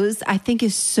clothes, I think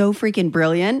is so freaking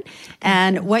brilliant.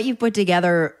 And what you put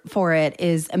together for it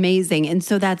is amazing. And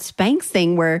so that Spanx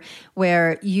thing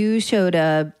where you showed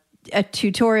a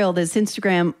tutorial, this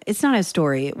Instagram, it's not a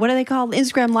story. What are they called?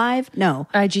 Instagram Live? No.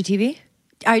 IGTV?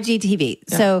 IGTV.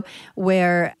 Yeah. So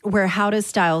where how to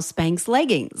style Spanx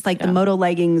leggings, the Moto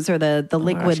leggings or the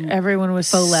liquid. Gosh, everyone was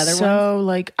faux leather so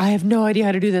ones. I have no idea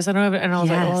how to do this. I don't have it. And I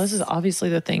was like, well, this is obviously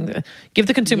the thing to give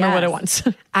the consumer what it wants.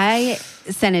 I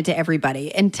sent it to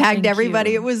everybody and tagged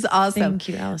everybody. It was awesome. Thank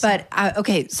you, Allison. But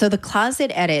okay, so the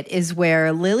closet edit is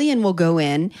where Lillian will go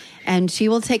in and she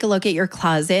will take a look at your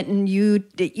closet and you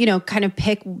know, kind of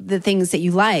pick the things that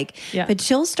you like. Yeah. But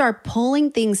she'll start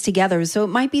pulling things together. So it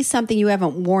might be something you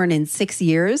haven't worn in 6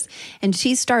 years, and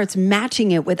she starts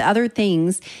matching it with other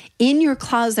things in your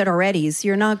closet already. So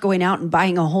you're not going out and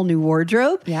buying a whole new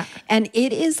wardrobe. Yeah. And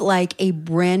it is like a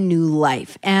brand new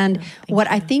life. And what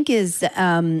I think is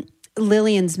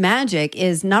Lillian's magic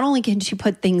is not only can she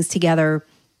put things together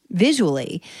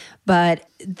visually, but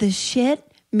the shit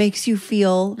makes you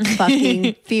feel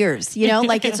fucking fierce. You know,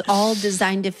 like it's all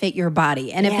designed to fit your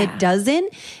body. And if it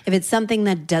doesn't, if it's something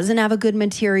that doesn't have a good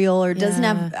material or doesn't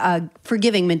have a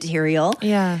forgiving material,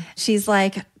 she's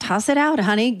like, toss it out,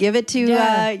 honey. Give it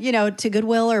to, you know, to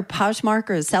Goodwill or Poshmark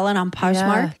or sell it on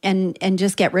Poshmark and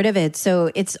just get rid of it.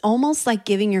 So it's almost like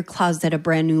giving your closet a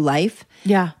brand new life.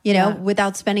 Yeah. You know,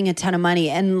 without spending a ton of money.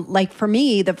 And like for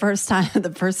me, the first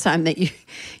time that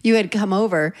you had come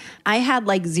over, I had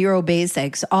like zero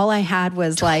basics. All I had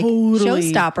was like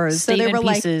showstoppers. So they were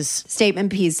like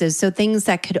statement pieces. So things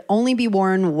that could only be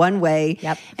worn one way.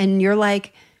 Yep. And you're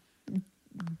like,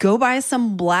 go buy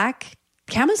some black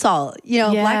camisole, you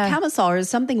know, black camisole or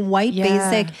something white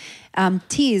basic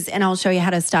tees, and I'll show you how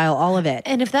to style all of it.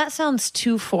 And if that sounds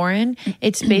too foreign,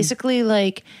 it's basically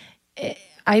like,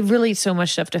 I relate so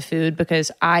much stuff to food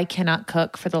because I cannot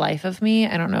cook for the life of me.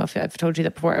 I don't know if I've told you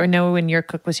that before. I know when your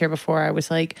cook was here before, I was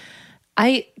like,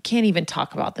 I can't even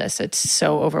talk about this. It's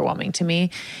so overwhelming to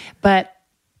me. But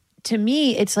to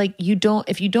me, it's like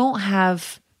if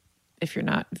you're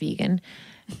not vegan,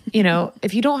 you know,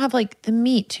 if you don't have like the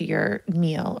meat to your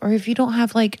meal, or if you don't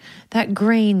have like that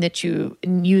grain that you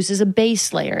use as a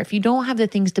base layer, if you don't have the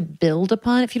things to build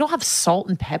upon, if you don't have salt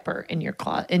and pepper in your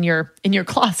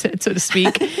closet, so to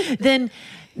speak, then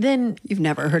you've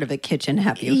never heard of a kitchen,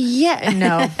 have you?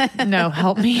 Yeah, no,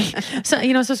 help me. So,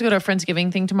 you know, I'm supposed to go to a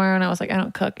Friendsgiving thing tomorrow, and I was like, I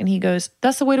don't cook. And he goes,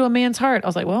 that's the way to a man's heart. I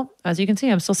was like, well, as you can see,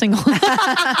 I'm still single.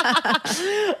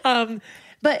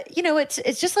 But you know,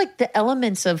 it's just like the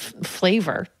elements of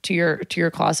flavor to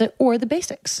your closet or the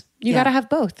basics. You got to have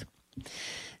both.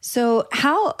 So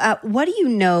how, what do you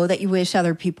know that you wish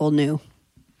other people knew?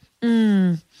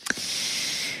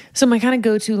 So my kind of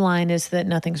go-to line is that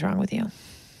nothing's wrong with you.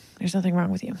 There's nothing wrong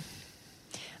with you.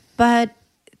 But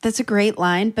that's a great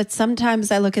line. But sometimes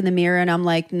I look in the mirror and I'm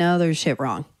like, no, there's shit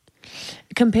wrong.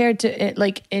 Compared to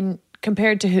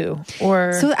who?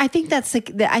 Or so I think that's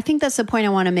the point I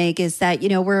want to make is that, you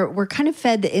know, we're kind of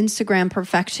fed the Instagram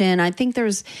perfection. I think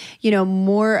there's, you know,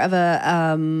 more of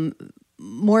a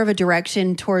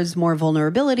direction towards more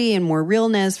vulnerability and more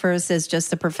realness versus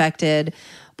just the perfected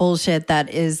bullshit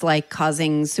that is like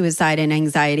causing suicide and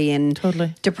anxiety and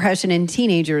depression in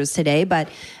teenagers today. But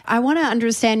I want to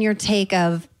understand your take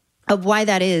of why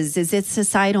that is. Is it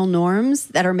societal norms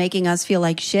that are making us feel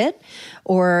like shit?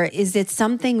 Or is it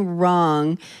something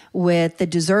wrong with the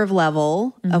deserve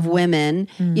level of women?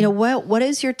 You know, what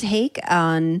is your take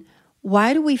on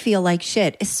why do we feel like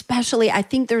shit? Especially, I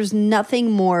think there's nothing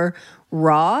more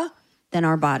raw than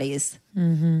our bodies.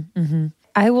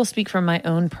 I will speak from my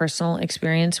own personal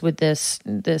experience with this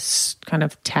kind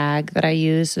of tag that I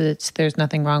use. It's there's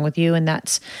nothing wrong with you. And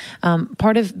that's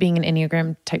part of being an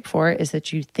Enneagram type 4 is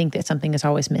that you think that something is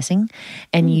always missing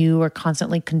and you are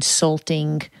constantly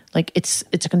consulting. Like it's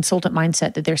a consultant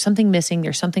mindset that there's something missing,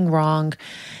 there's something wrong.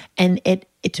 And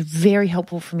it's very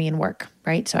helpful for me in work,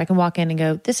 right? So I can walk in and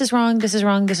go, this is wrong, this is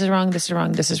wrong, this is wrong, this is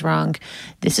wrong, this is wrong,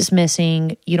 this is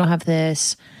missing, you don't have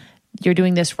this. You're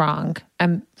doing this wrong.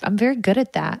 I'm very good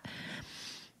at that.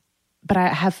 But I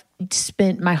have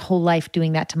spent my whole life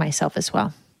doing that to myself as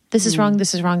well. This is wrong,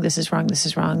 this is wrong, this is wrong, this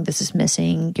is wrong, this is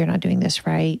missing, you're not doing this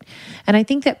right. And I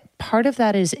think that part of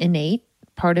that is innate.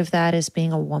 Part of that is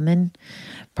being a woman.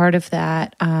 Part of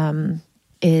that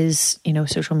is, you know,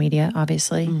 social media,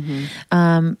 obviously.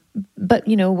 But,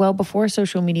 you know, well before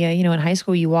social media, you know, in high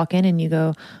school, you walk in and you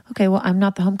go, okay, well, I'm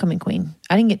not the homecoming queen.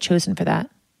 I didn't get chosen for that.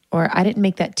 Or I didn't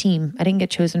make that team. I didn't get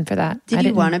chosen for that. Did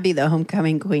you want to be the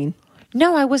homecoming queen?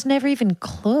 No, I was never even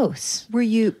close.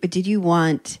 But did you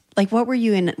want, like, what were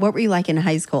you like in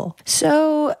high school?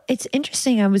 So it's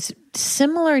interesting. I was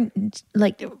similar,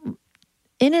 like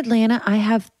in Atlanta, I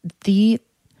have the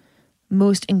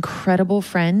most incredible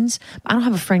friends. I don't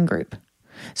have a friend group.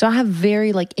 So I have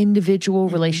very like individual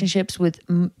relationships with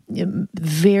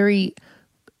very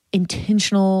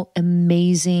intentional,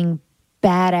 amazing,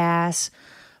 badass,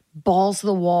 balls to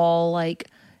the wall, like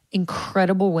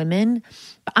incredible women.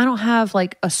 But I don't have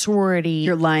like a sorority.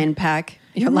 Your lion pack.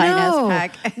 Your lioness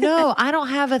pack. No, I don't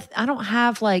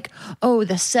have like, oh,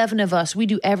 the 7 of us, we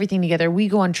do everything together. We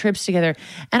go on trips together.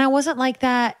 And I wasn't like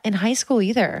that in high school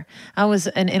either. I was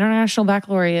an international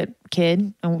baccalaureate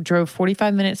kid. I drove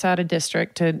 45 minutes out of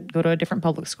district to go to a different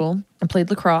public school and played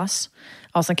lacrosse.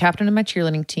 I was a captain of my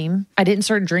cheerleading team. I didn't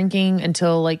start drinking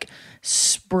until like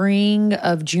spring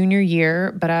of junior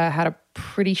year, but I had a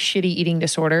pretty shitty eating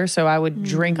disorder. So I would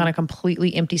drink on a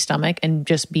completely empty stomach and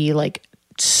just be like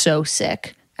so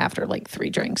sick after like 2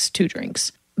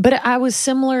 drinks. But I was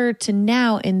similar to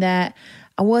now in that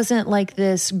I wasn't like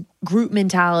this group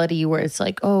mentality where it's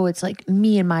like, oh, it's like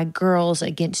me and my girls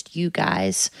against you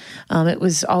guys. It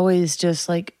was always just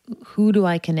like, who do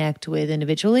I connect with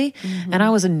individually? And I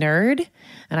was a nerd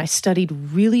and I studied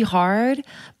really hard,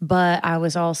 but I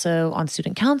was also on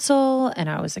student council and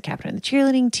I was the captain of the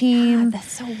cheerleading team. God,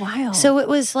 that's so wild. So it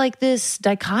was like this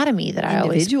dichotomy that I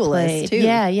always played. Too.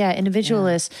 Yeah,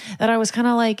 individualist. That I was kind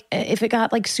of like, if it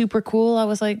got like super cool, I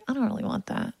was like, I don't really want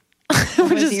that.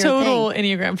 Which is total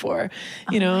Enneagram 4,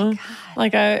 you know,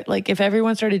 like if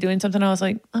everyone started doing something, I was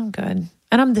like, I'm good.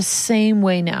 And I'm the same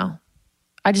way now.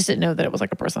 I just didn't know that it was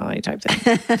like a personality type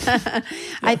thing.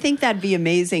 I think that'd be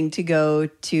amazing to go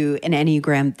to an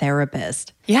Enneagram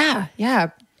therapist. Yeah.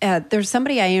 There's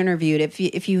somebody I interviewed.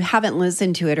 If you haven't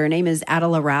listened to it, her name is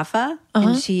Adela Rafa,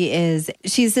 and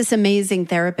she's this amazing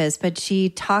therapist. But she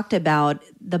talked about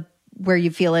where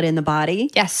you feel it in the body.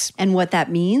 Yes. And what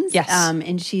that means. Yes.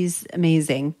 And she's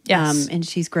amazing. Yes. And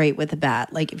she's great with the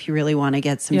bat. Like if you really want to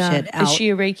get some shit out. Is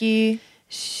she a Reiki?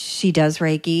 She does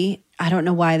Reiki. I don't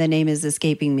know why the name is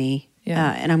escaping me.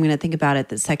 Yeah. And I'm going to think about it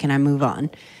the second I move on.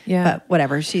 Yeah. But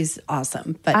whatever. She's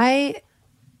awesome. But I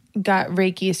got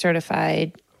Reiki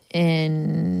certified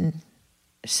in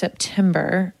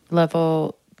September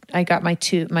I got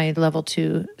my level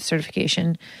 2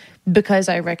 certification because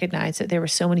I recognized that there were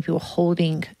so many people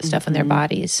holding stuff in their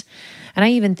bodies. And I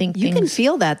even think you can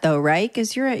feel that though, right?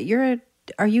 Because are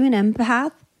you an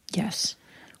empath? Yes.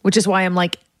 Which is why I'm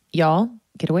like, y'all,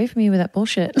 get away from me with that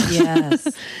bullshit. Yes.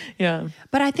 Yeah.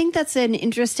 But I think that's an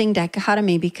interesting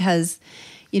dichotomy because,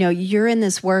 you know, you're in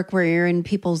this work where you're in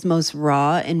people's most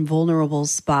raw and vulnerable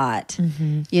spot,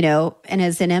 you know, and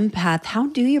as an empath, how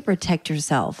do you protect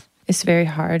yourself? It's very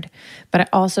hard. But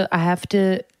I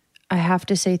have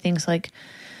to say things like,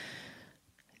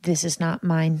 this is not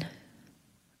mine.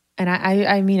 And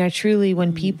I mean, I truly,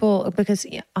 when people, because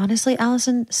honestly,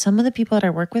 Allison, some of the people that I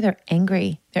work with are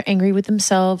angry. They're angry with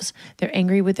themselves. They're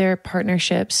angry with their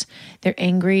partnerships. They're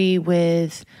angry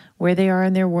with where they are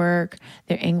in their work.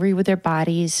 They're angry with their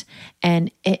bodies.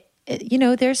 And you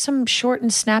know, there's some short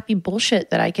and snappy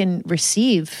bullshit that I can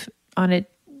receive on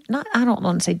I don't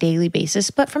want to say daily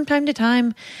basis, but from time to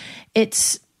time,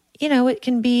 it's, you know, it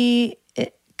can be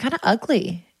kind of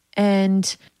ugly.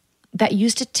 And that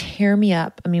used to tear me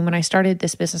up. I mean, when I started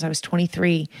this business, I was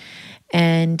 23.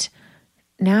 And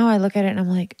now I look at it and I'm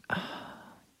like, oh,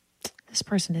 this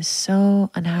person is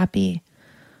so unhappy.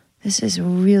 This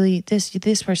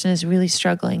person is really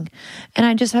struggling. And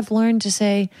I just have learned to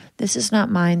say, this is not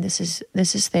mine. This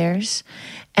is theirs.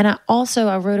 And I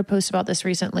wrote a post about this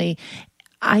recently.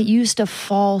 I used to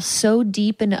fall so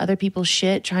deep into other people's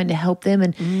shit, trying to help them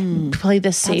and play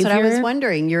the savior. That's what I was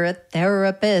wondering. You're a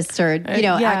therapist or, you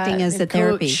know, acting as a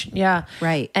therapy. Yeah.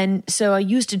 Right. And so I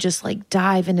used to just like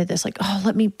dive into this, like, oh,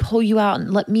 let me pull you out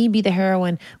and let me be the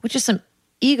heroine, which is some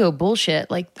ego bullshit,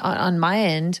 like on my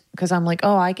end, because I'm like,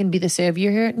 oh, I can be the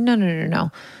savior here.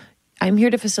 No. I'm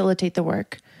here to facilitate the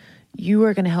work. You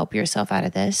are going to help yourself out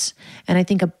of this. And I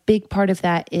think a big part of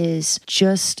that is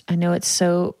just, I know it's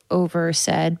so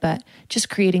oversaid, but just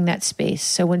creating that space.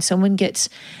 So when someone gets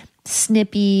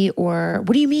snippy or,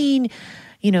 what do you mean?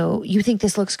 You know, you think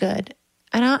this looks good.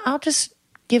 And I'll just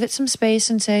give it some space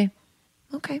and say,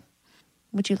 okay,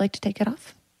 would you like to take it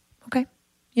off? Okay.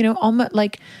 You know, almost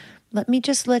like, let me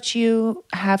just let you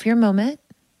have your moment.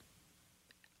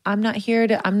 I'm not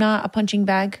a punching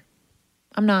bag.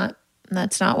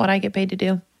 That's not what I get paid to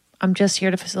do. I'm just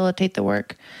here to facilitate the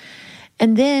work.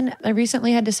 And then I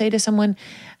recently had to say to someone,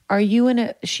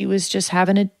 she was just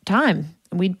having a time.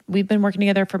 We've been working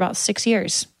together for about 6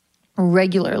 years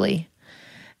regularly.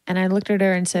 And I looked at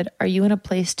her and said, are you in a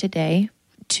place today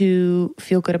to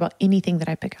feel good about anything that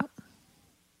I pick up?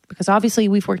 Because obviously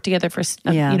we've worked together for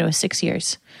 6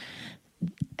 years.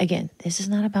 Again, this is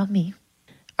not about me.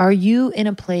 Are you in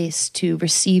a place to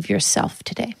receive yourself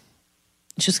today?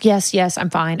 Just yes, I'm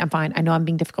fine. I know I'm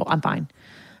being difficult. I'm fine.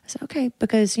 I said, okay,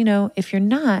 because, you know, if you're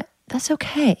not, that's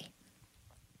okay.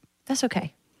 That's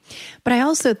okay. But I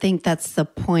also think that's the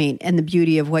point and the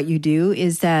beauty of what you do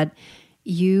is that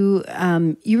you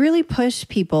really push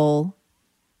people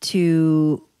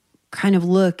to kind of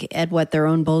look at what their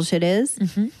own bullshit is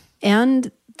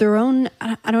and their own,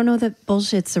 I don't know that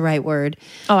bullshit's the right word.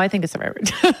 Oh, I think it's the right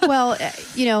word. Well,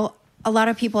 you know, a lot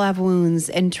of people have wounds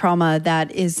and trauma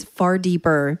that is far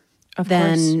deeper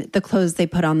than the clothes they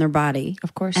put on their body.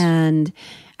 Of course. And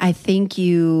I think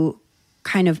you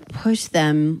kind of push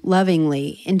them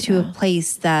lovingly into a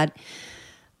place that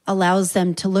allows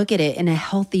them to look at it in a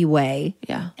healthy way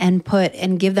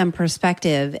and give them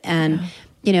perspective. And,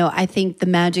 you know, I think the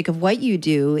magic of what you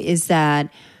do is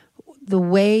that the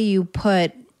way you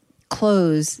put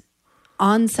clothes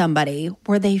on somebody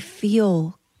where they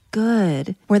feel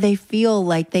good, where they feel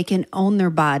like they can own their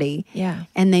body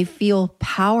and they feel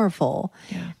powerful.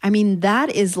 Yeah. I mean, that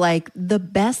is like the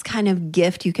best kind of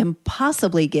gift you can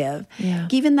possibly give. Yeah.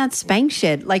 Even that Spanx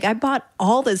shit. Like I bought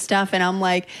all this stuff and I'm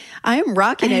like, I'm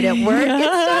rocking it at work and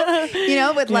stuff, you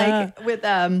know, with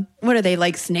what are they,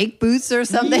 like snake boots or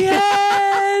something?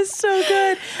 Yes, so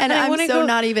good. And I'm so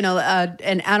not even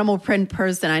an animal print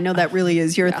person. I know that really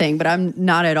is your thing, but I'm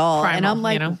not at all. Primal, and I'm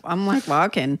like, you know? I'm like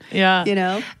walking, you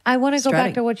know. I want to go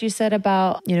back to what you said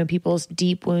about, you know, people's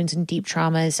deep wounds and deep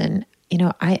traumas. And, you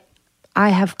know, I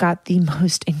have got the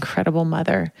most incredible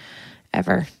mother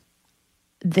ever.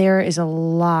 There is a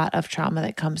lot of trauma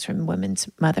that comes from women's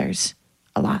mothers,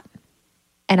 a lot.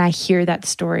 And I hear that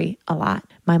story a lot.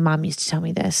 My mom used to tell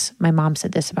me this. My mom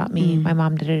said this about me. My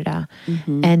mom da-da-da.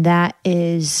 And that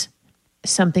is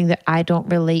something that I don't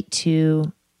relate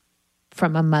to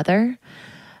from a mother.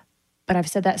 But I've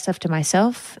said that stuff to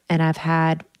myself, and I've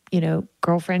had, you know,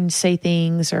 girlfriends say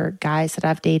things or guys that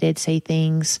I've dated say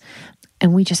things.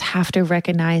 And we just have to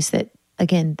recognize that,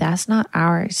 again, that's not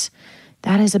ours.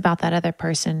 That is about that other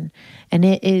person. And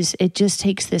it just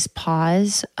takes this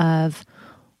pause of,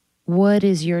 what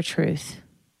is your truth?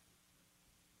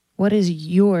 What is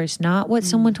yours? Not what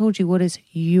someone told you. What is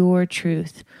your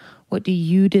truth? What do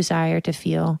you desire to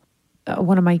feel?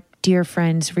 One of my dear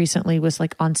friends recently was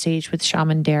like on stage with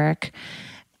Shaman Derek,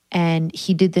 and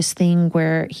he did this thing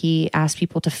where he asked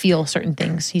people to feel certain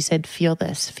things. He said, feel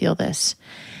this, feel this.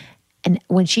 And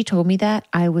when she told me that,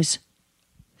 I was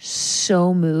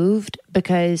so moved,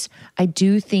 because I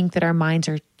do think that our minds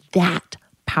are that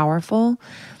powerful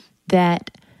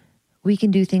that we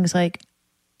can do things like,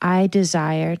 I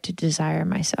desire to desire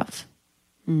myself.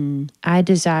 I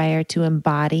desire to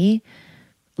embody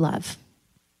love.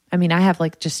 I mean, I have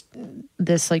like just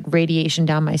this like radiation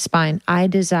down my spine. I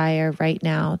desire right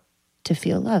now to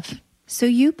feel love. So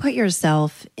you put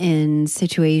yourself in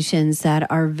situations that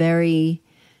are very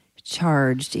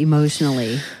charged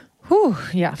emotionally. Whew,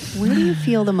 yeah. Where do you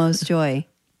feel the most joy?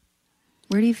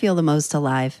 Where do you feel the most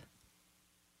alive?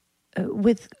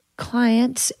 With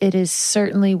clients, it is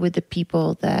certainly with the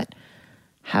people that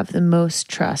have the most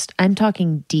trust. I'm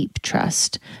talking deep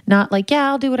trust, not like, yeah,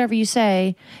 I'll do whatever you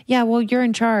say. Yeah, well, you're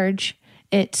in charge.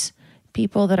 It's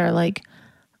people that are like,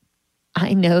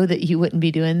 I know that you wouldn't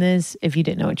be doing this if you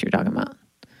didn't know what you're talking about.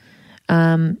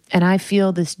 And I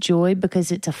feel this joy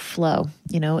because it's a flow,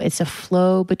 you know, it's a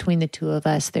flow between the two of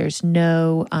us. There's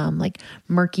no like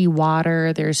murky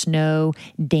water. There's no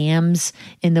dams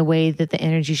in the way that the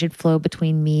energy should flow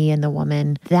between me and the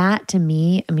woman. That to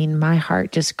me, I mean, my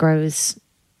heart just grows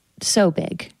so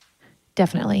big,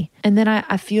 definitely. And then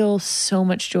I feel so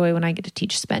much joy when I get to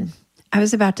teach spin. I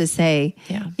was about to say,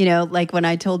 you know, like when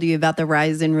I told you about the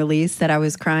rise and release that I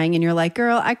was crying, and you're like,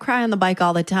 girl, I cry on the bike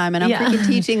all the time and I'm freaking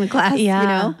teaching the class, you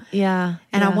know? Yeah.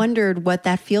 And I wondered what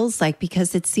that feels like,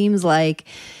 because it seems like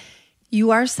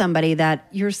you are somebody that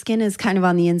your skin is kind of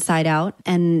on the inside out,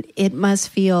 and it must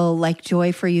feel like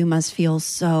joy for you must feel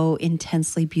so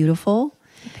intensely beautiful.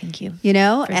 Thank you. You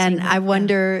know, and I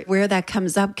wonder where that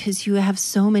comes up, because you have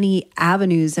so many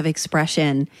avenues of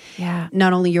expression. Yeah.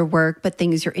 Not only your work, but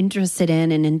things you're interested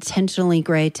in. And Intentionally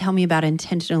Gray. Tell me about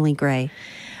Intentionally Gray.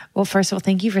 Well, first of all,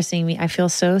 thank you for seeing me. I feel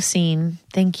so seen.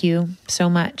 Thank you so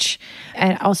much.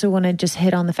 I also want to just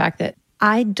hit on the fact that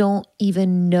I don't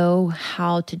even know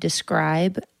how to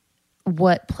describe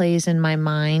what plays in my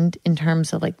mind in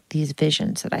terms of like these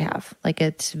visions that I have. Like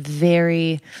it's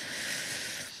very...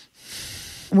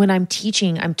 When I'm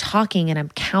teaching, I'm talking and I'm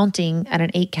counting at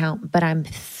an 8 count, but I'm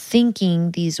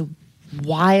thinking these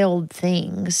wild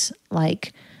things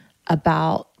like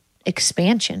about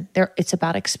expansion. It's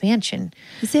about expansion.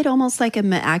 Is it almost like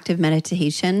an active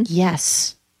meditation?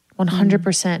 Yes,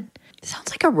 100%. It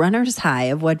sounds like a runner's high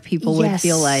of what people would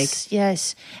feel like.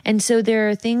 Yes. And so there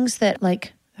are things that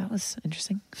like, that was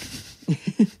interesting.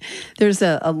 There's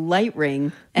a light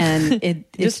ring and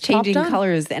it's changing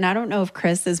colors. And I don't know if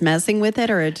Chris is messing with it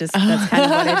or it just, that's kind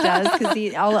of what it does.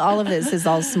 Because all of this is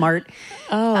all smart.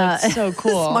 Oh, it's so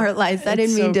cool. Smart lights. I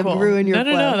didn't mean to ruin your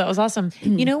flow. No, that was awesome.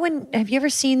 You know, have you ever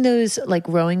seen those like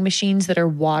rowing machines that are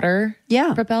water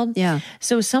propelled? Yeah.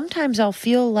 So sometimes I'll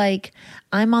feel like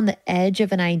I'm on the edge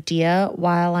of an idea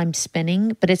while I'm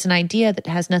spinning, but it's an idea that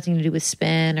has nothing to do with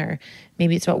spin, or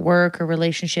maybe it's about work or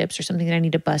relationships or something that I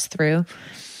need to bust through.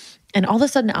 And all of a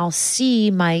sudden I'll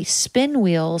see my spin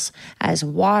wheels as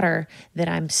water that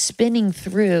I'm spinning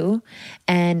through,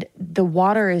 and the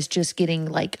water is just getting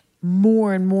like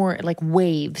more and more like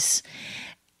waves.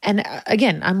 And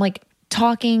again, I'm like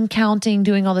talking, counting,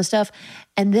 doing all this stuff.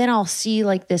 And then I'll see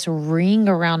like this ring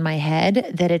around my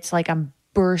head that it's like I'm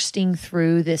bursting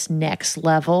through this next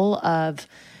level of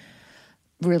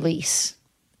release,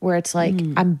 where it's like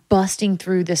I'm busting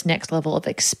through this next level of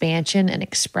expansion and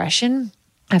expression.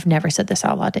 I've never said this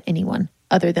out loud to anyone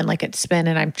other than like at spin,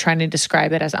 and I'm trying to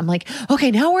describe it as I'm like,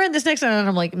 okay, now we're in this next one. And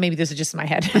I'm like, maybe this is just in my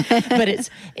head, but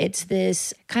it's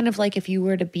this kind of like if you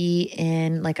were to be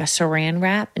in like a saran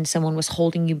wrap and someone was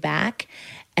holding you back,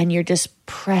 and you're just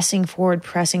pressing forward.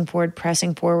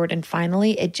 And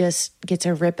finally it just gets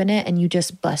a rip in it and you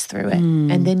just bust through it.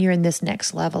 And then you're in this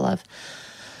next level of,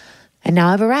 and now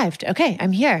I've arrived. Okay,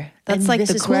 I'm here. That's like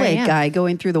the Kool-Aid guy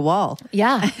going through the wall.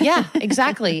 Yeah,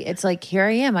 exactly. It's like, here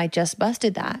I am. I just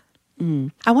busted that.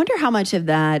 I wonder how much of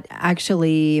that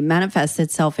actually manifests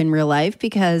itself in real life,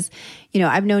 because, you know,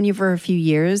 I've known you for a few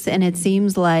years and it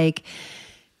seems like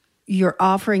your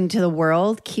offering to the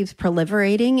world keeps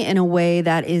proliferating in a way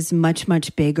that is much,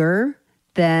 much bigger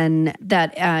than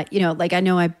that. You know, like I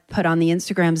know I put on the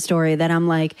Instagram story that I'm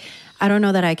like, I don't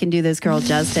know that I can do this girl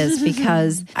justice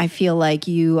because I feel like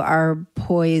you are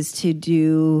poised to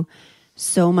do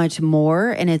so much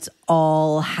more, and it's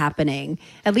all happening.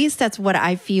 At least that's what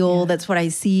I feel. Yeah. That's what I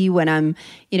see when I'm,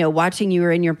 you know, watching you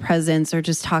or in your presence or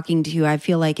just talking to you. I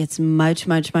feel like it's much,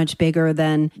 much, much bigger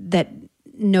than that.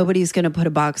 Nobody's going to put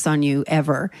a box on you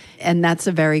ever. And that's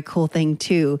a very cool thing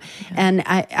too. Yeah. And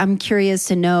I'm curious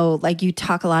to know, like you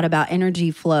talk a lot about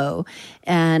energy flow.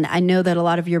 And I know that a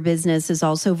lot of your business is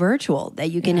also virtual,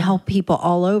 that you can help people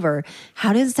all over.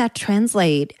 How does that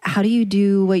translate? How do you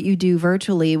do what you do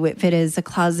virtually, if it is a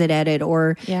closet edit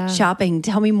or shopping?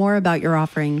 Tell me more about your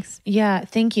offerings. Yeah,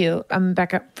 thank you. I'm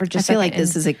back up for just I feel like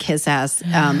this is a kiss ass.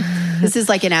 This is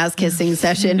like an ass kissing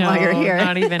session while you're here.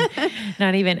 Not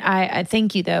even. I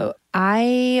thank you though.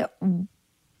 I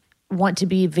want to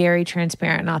be very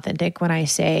transparent and authentic when I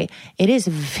say it is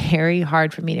very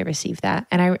hard for me to receive that.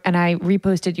 And I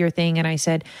reposted your thing and I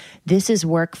said, this is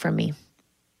work for me.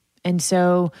 And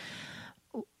so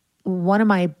one of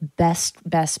my best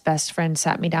friends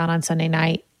sat me down on Sunday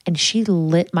night and she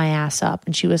lit my ass up.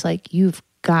 And she was like, you've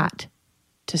got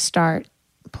to start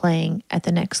playing at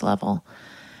the next level.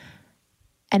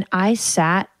 And I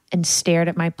sat and stared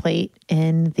at my plate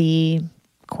in the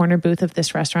corner booth of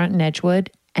this restaurant in Edgewood.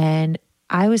 And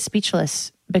I was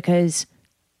speechless because,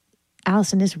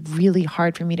 Allison, is really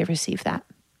hard for me to receive that.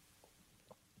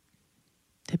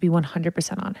 To be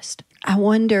 100% honest. I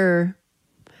wonder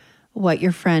what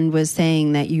your friend was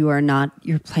saying, that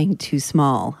you're playing too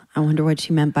small. I wonder what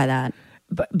she meant by that.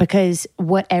 Because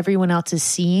what everyone else is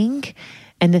seeing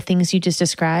and the things you just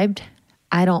described,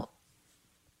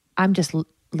 I'm just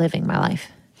living my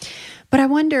life. But I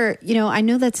wonder, you know, I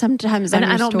know that sometimes I'm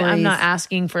not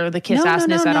asking for the kiss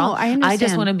assness at all. I understand. I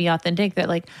just want to be authentic that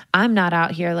like, I'm not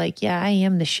out here like, yeah, I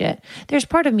am the shit. There's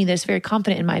part of me that's very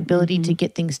confident in my ability to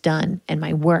get things done and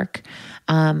my work.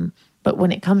 But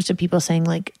when it comes to people saying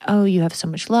like, oh, you have so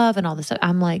much love and all this stuff,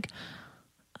 I'm like,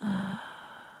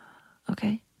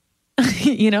 okay.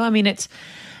 You know, I mean,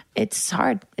 it's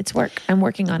hard. It's work. I'm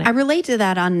working on it. I relate to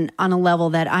that on a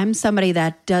level that I'm somebody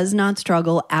that does not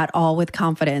struggle at all with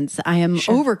confidence. I am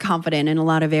overconfident in a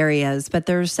lot of areas, but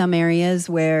there's some areas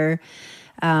where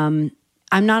I'm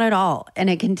not at all, and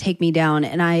it can take me down.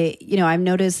 And I've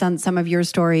noticed on some of your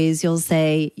stories, you'll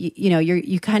say,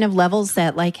 you kind of level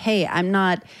set like, hey, I'm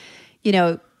not,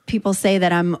 people say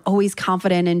that I'm always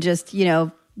confident and just,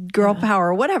 girl power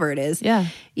or whatever it is. Yeah.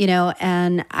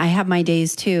 And I have my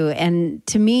days too. And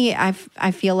to me, I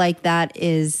feel like that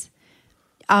is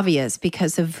obvious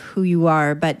because of who you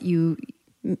are, but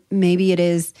maybe it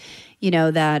is,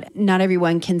 that not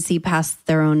everyone can see past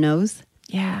their own nose.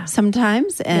 Yeah.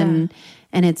 Sometimes. And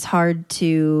it's hard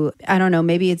to, I don't know,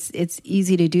 maybe it's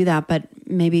easy to do that, but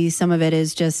maybe some of it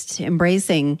is just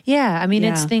embracing. Yeah. I mean,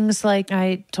 it's things like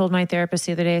I told my therapist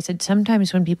the other day, I said,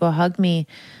 sometimes when people hug me,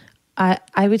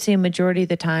 I would say a majority of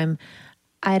the time,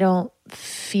 I don't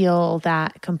feel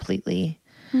that completely.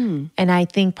 And I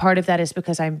think part of that is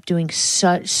because I'm doing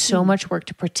so much work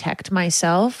to protect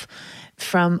myself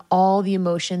from all the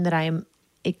emotion that I'm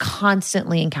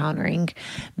constantly encountering,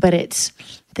 but it's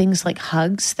things like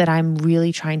hugs that I'm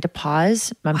really trying to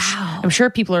pause. I'm sure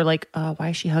people are like, why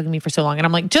is she hugging me for so long? And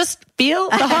I'm like, just feel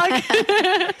the hug.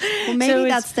 Well, maybe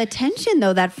that's the tension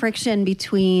though, that friction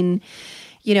between,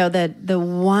 you know, the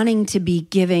wanting to be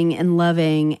giving and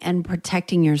loving and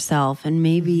protecting yourself. And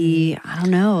maybe, I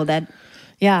don't know, that,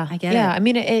 yeah, I get it. I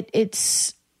mean,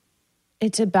 it's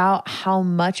about how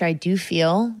much I do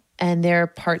feel. And there are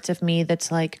parts of me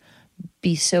that's like,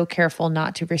 be so careful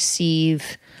not to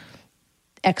receive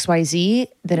XYZ,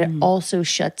 that it also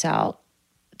shuts out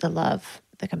the love,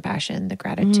 the compassion, the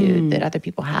gratitude that other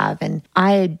people have. And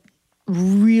I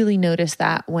really noticed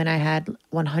that when I had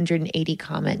 180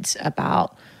 comments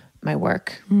about my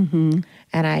work. And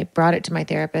I brought it to my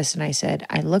therapist and I said,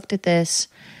 I looked at this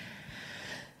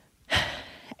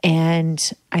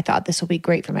and I thought this will be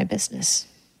great for my business.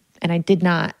 And I did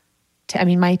not. I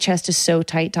mean, my chest is so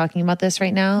tight talking about this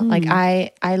right now. Like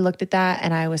I looked at that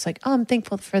and I was like, oh, I'm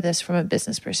thankful for this from a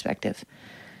business perspective.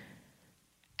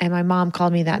 And my mom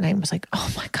called me that night and was like, oh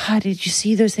my God, did you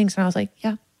see those things? And I was like,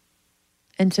 yeah.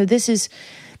 And so this is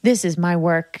my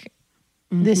work.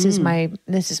 This is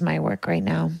my work right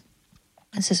now.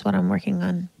 This is what I'm working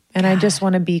on. And I just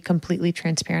want to be completely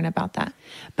transparent about that.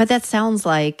 But that sounds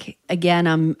like, again,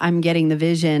 I'm getting the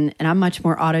vision, and I'm much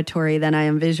more auditory than I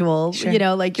am visual. Sure. You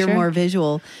know, like you're more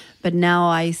visual. But now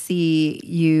I see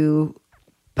you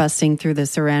busting through the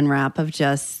saran wrap of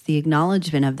just the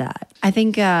acknowledgement of that. I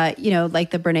think, you know,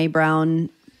 like the Brene Brown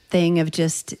thing of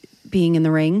just being in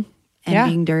the ring and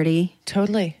being dirty.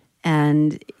 Totally.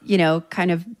 And, you know,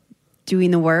 kind of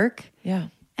doing the work. Yeah.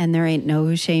 And there ain't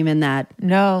no shame in that.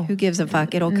 No. Who gives a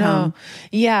fuck? It'll come.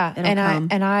 Yeah. It'll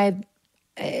come.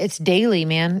 It's daily,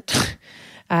 man.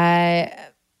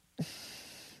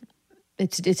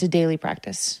 It's a daily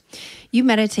practice. You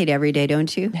meditate every day,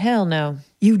 don't you? Hell no.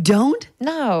 You don't?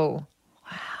 No.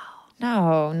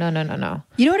 Wow. No.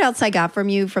 You know what else I got from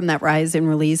you from that rise and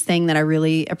release thing that I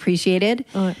really appreciated?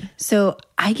 What? So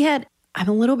I'm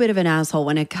a little bit of an asshole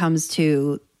when it comes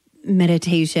to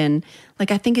meditation.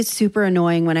 Like, I think it's super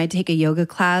annoying when I take a yoga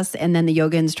class and then the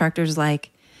yoga instructor's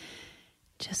like,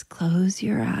 just close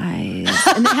your eyes.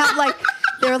 And they have like,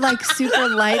 they're like super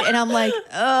light. And I'm like,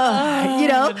 ugh, you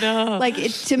know, like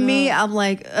to me, I'm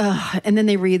like, ugh. And then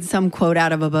they read some quote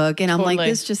out of a book and I'm like,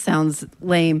 this just sounds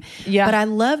lame. Yeah. But I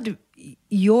loved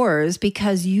yours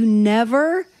because you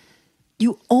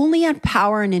only had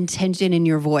power and intention in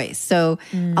your voice. So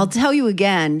I'll tell you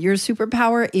again, your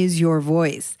superpower is your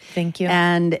voice. Thank you.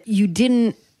 And you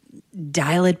didn't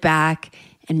dial it back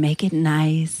and make it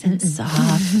nice and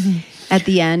soft at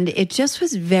the end. It just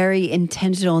was very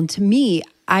intentional. And to me,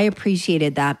 I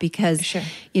appreciated that because,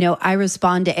 you know, I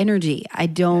respond to energy. I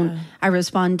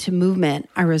respond to movement.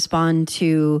 I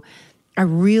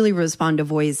really respond to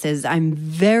voices. I'm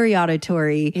very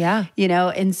auditory, you know,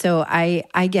 and so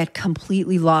I get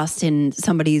completely lost in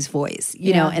somebody's voice,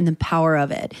 you know, and the power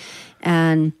of it.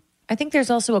 And I think there's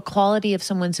also a quality of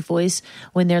someone's voice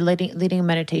when they're leading a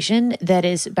meditation that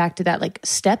is back to that, like,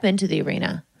 step into the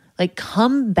arena, like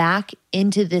come back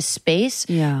into this space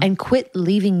and quit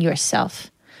leaving yourself.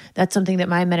 That's something that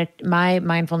my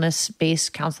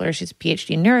mindfulness-based counselor, she's a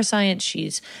PhD in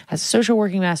neuroscience. Has a social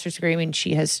working master's degree. I mean,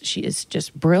 she is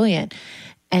just brilliant.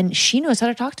 And she knows how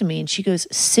to talk to me. And she goes,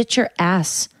 sit your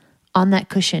ass on that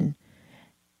cushion.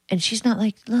 And she's not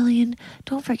like, Lillian,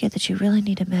 don't forget that you really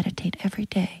need to meditate every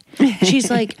day. She's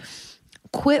like,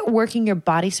 quit working your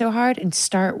body so hard and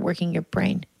start working your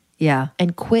brain. Yeah.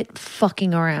 And quit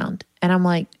fucking around. And I'm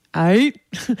like,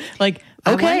 like,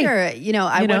 okay.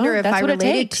 I wonder if I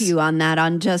related to you on that,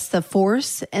 on just the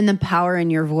force and the power in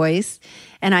your voice.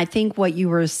 And I think what you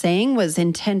were saying was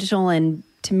intentional and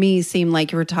to me seemed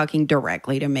like you were talking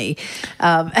directly to me.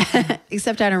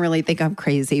 Except I don't really think I'm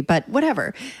crazy, but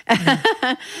whatever.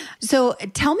 So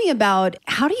tell me about,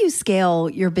 how do you scale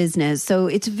your business? So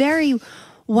it's very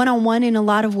one-on-one in a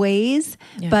lot of ways,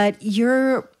 but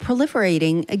you're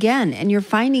proliferating again, and you're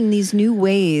finding these new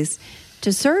ways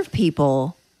to serve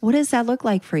people. What does that look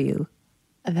like for you?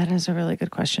 That is a really good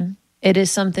question. It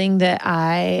is something that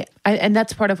I and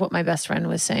that's part of what my best friend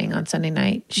was saying on Sunday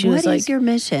night. She was like, what is your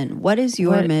mission? What is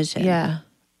your mission? Yeah.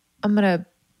 I'm going to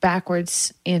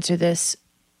backwards answer this.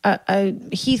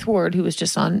 Heath Ward, who was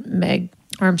just on Meg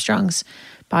Armstrong's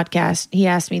podcast, he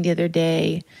asked me the other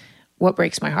day, what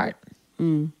breaks my heart?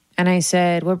 And I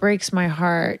said, what breaks my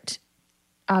heart,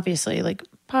 obviously, like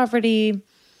poverty,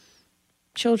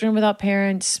 children without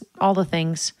parents, all the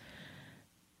things.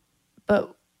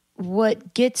 But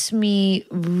what gets me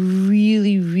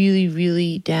really, really,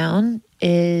 really down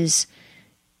is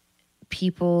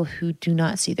people who do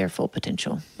not see their full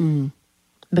potential.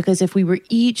 Because if we were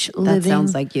each living... That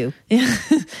sounds like you.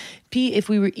 If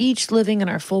we were each living in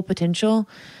our full potential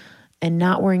and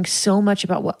not worrying so much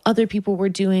about what other people were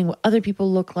doing, what other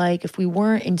people look like, if we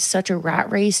weren't in such a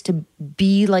rat race to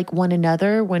be like one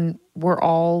another when we're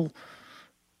all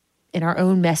in our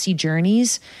own messy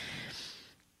journeys,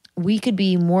 we could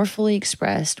be more fully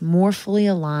expressed, more fully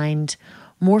aligned,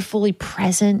 more fully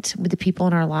present with the people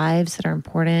in our lives that are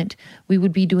important. We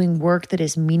would be doing work that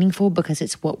is meaningful because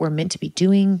it's what we're meant to be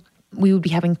doing. We would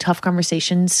be having tough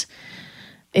conversations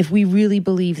if we really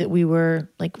believe that we were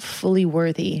like fully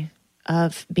worthy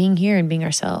of being here and being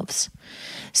ourselves.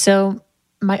 So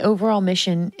my overall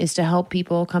mission is to help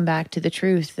people come back to the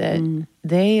truth that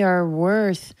they are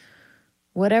worth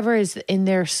whatever is in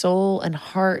their soul and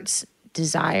heart's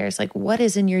desires. Like, what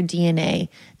is in your DNA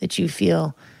that you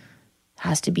feel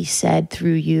has to be said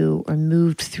through you or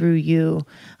moved through you.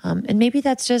 And maybe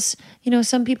that's just,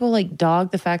 some people like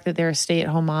dog the fact that there are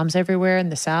stay-at-home moms everywhere in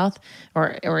the South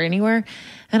or anywhere.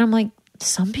 And I'm like,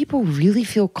 some people really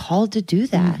feel called to do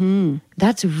that. Mm-hmm.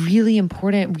 That's really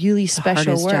important, really special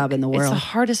hardest work. Job in the world. It's the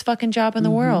hardest fucking job in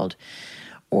the world.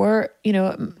 Or,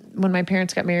 when my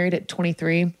parents got married at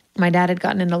 23, my dad had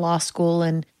gotten into law school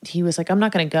and he was like, I'm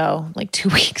not going to go, like 2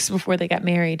 weeks before they got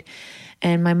married.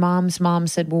 And my mom's mom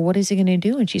said, well, what is he going to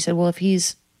do? And she said, well, if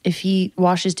he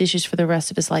washes dishes for the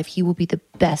rest of his life, he will be the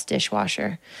best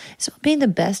dishwasher. So being the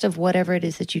best of whatever it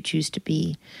is that you choose to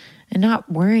be and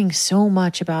not worrying so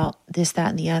much about this,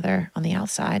 that, and the other on the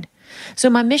outside. So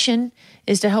my mission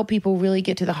is to help people really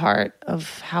get to the heart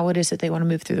of how it is that they want to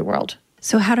move through the world.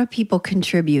 So how do people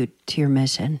contribute to your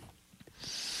mission?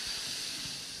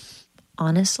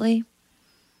 Honestly,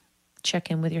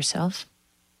 check in with yourself.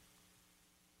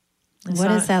 What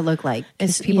does that look like?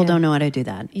 Because people don't know how to do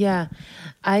that. Yeah.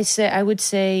 I would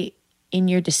say in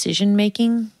your decision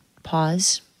making,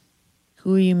 pause.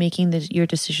 Who are you making your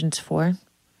decisions for?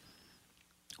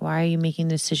 Why are you making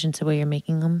the decisions the way you're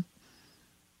making them?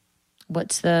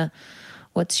 What's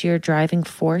your driving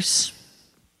force?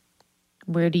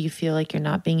 Where do you feel like you're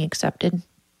not being accepted?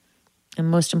 And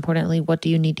most importantly, what do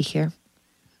you need to hear?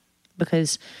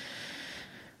 Because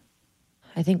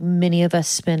I think many of us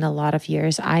spend a lot of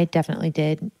years, I definitely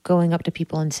did, going up to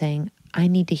people and saying, I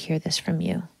need to hear this from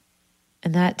you.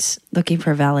 And that's looking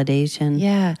for validation.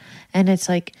 Yeah. And it's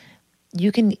like,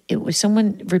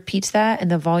 someone repeats that and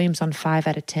the volume's on 5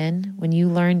 out of 10. When you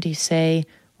learn to say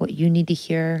what you need to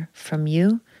hear from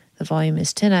you, the volume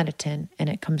is 10 out of 10 and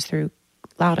it comes through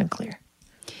loud and clear.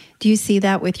 Do you see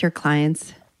that with your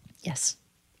clients? Yes.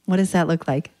 What does that look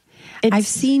like? I've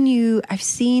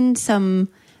seen some,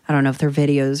 I don't know if they're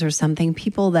videos or something,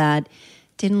 people that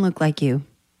didn't look like you.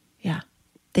 Yeah.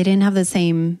 They didn't have the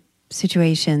same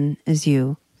situation as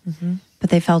you, but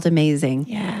they felt amazing.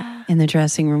 Yeah. In the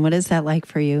dressing room. What is that like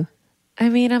for you? I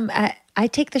mean, I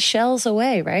take the shells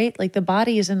away, right? Like the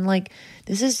body is in like,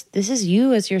 this is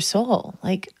you as your soul.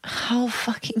 Like how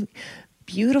fucking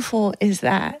beautiful is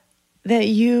that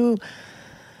you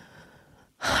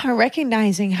are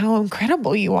recognizing how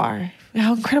incredible you are,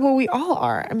 how incredible we all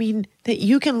are. I mean, that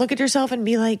you can look at yourself and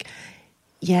be like,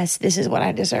 yes, this is what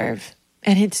I deserve.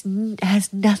 And it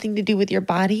has nothing to do with your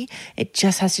body. It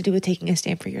just has to do with taking a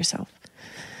stand for yourself.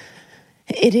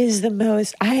 It is the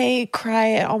most, I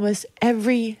cry at almost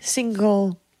every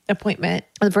single appointment,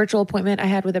 a virtual appointment I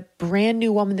had with a brand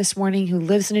new woman this morning who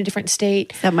lives in a different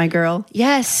state. Is that my girl?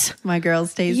 Yes. My girl,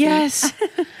 Stacey. Yes.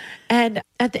 And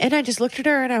at the end, I just looked at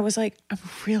her and I was like, I'm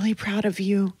really proud of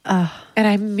you. And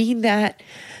I mean that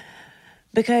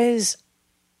because,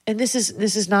 and this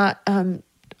is not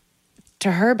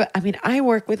to her, but I mean, I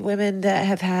work with women that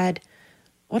have had,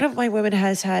 one of my women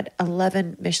has had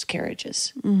 11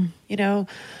 miscarriages.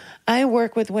 I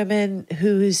work with women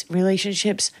whose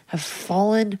relationships have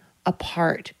fallen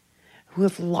apart, who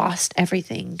have lost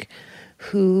everything,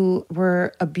 who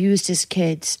were abused as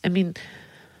kids. I mean,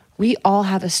 we all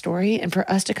have a story, and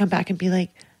for us to come back and be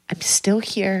like, I'm still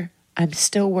here, I'm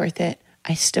still worth it,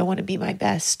 I still want to be my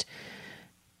best.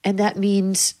 And that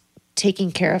means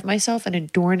taking care of myself and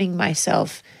adorning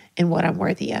myself in what I'm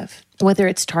worthy of. Whether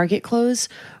it's Target clothes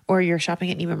or you're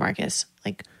shopping at Neiman Marcus,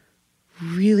 like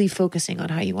really focusing on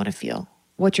how you want to feel,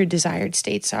 what your desired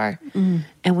states are.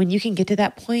 And when you can get to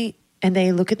that point and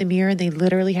they look at the mirror and they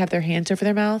literally have their hands over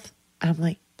their mouth, I'm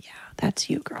like, yeah, that's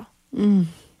you, girl.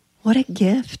 What a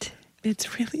gift.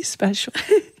 It's really special.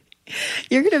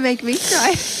 You're going to make me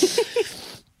cry.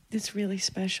 It's really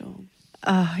special.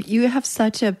 You have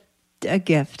such a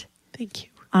gift. Thank you.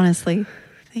 Honestly.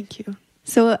 Thank you.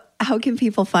 So how can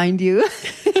people find you?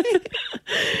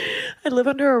 I live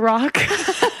under a rock.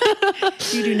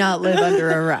 You do not live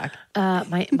under a rock.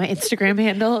 My Instagram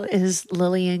handle is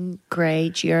Lillian Gray,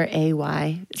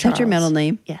 Gray. Is that your middle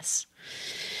name? Yes.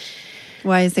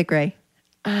 Why is it Gray?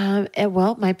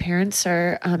 Well, my parents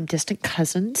are distant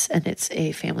cousins, and it's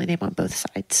a family name on both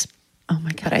sides. Oh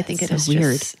my God. But I think it is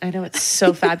weird. I know it's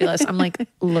so fabulous. I'm like,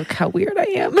 look how weird I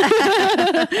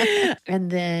am. And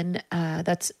then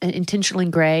that's intentionally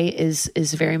gray is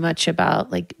very much about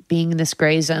like being in this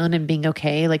gray zone and being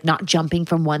okay, like not jumping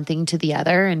from one thing to the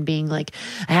other and being like,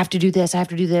 I have to do this. I'm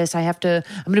going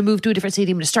to move to a different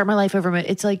city. I'm going to start my life over.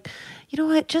 It's like, you know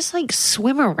what? Just like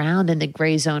swim around in the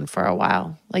gray zone for a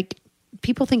while. Like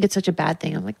people think it's such a bad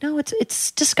thing. I'm like, no,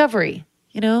 it's discovery,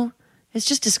 you know? It's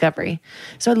just discovery.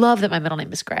 So I love that my middle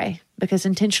name is Gray because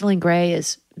intentionally gray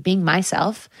is being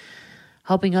myself,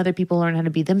 helping other people learn how to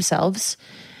be themselves,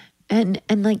 and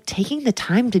like taking the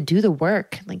time to do the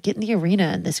work, like get in the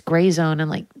arena in this gray zone.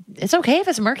 And like, it's okay if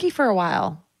it's murky for a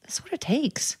while. That's what it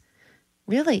takes.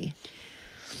 Really.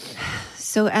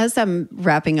 So as I'm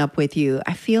wrapping up with you,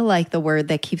 I feel like the word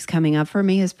that keeps coming up for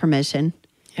me is permission.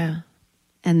 Yeah.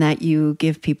 And that you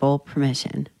give people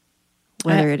permission.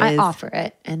 Whether it is, I offer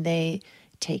it and they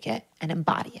take it and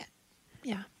embody it.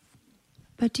 Yeah.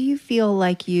 But do you feel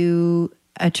like you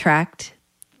attract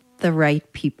the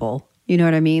right people? You know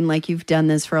what I mean? Like you've done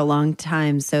this for a long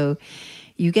time, so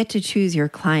you get to choose your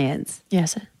clients.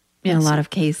 Yes. In a lot of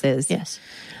cases. Yes.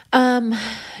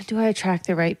 Do I attract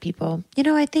the right people? You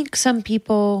know, I think some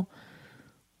people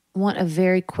want a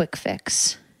very quick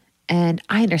fix. And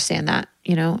I understand that,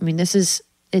 you know, I mean,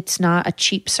 it's not a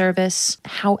cheap service.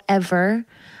 However,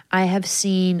 I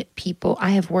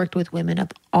have worked with women of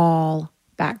all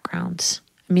backgrounds.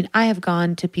 I mean, I have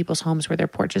gone to people's homes where their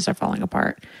porches are falling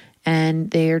apart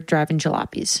and they're driving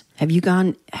jalopies. Have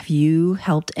you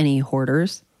helped any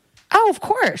hoarders? Oh, of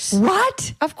course.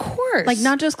 What? Of course. Like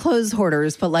not just clothes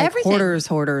hoarders, but like everything.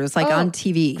 hoarders, like on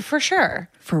TV. For sure.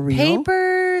 For real?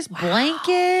 Papers,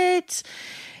 blankets.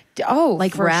 Oh,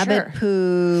 like rabbit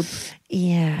poop.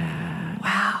 Yeah.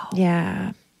 Wow.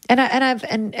 Yeah.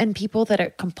 And people that are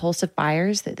compulsive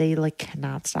buyers that they like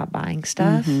cannot stop buying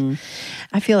stuff. Mm-hmm.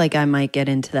 I feel like I might get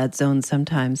into that zone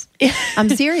sometimes. I'm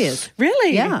serious.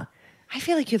 Really? Yeah. I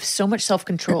feel like you have so much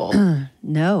self-control.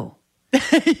 No.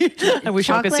 I wish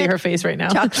I could see her face right now.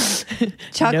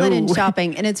 Chocolate and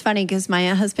shopping. And it's funny because my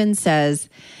husband says,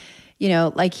 you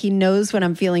know, like he knows when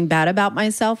I'm feeling bad about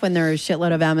myself when there are a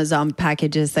shitload of Amazon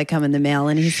packages that come in the mail.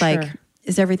 And he's like,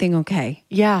 is everything okay?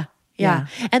 Yeah.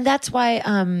 And that's why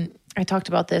I talked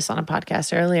about this on a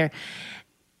podcast earlier.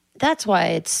 That's why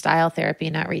it's style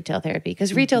therapy, not retail therapy.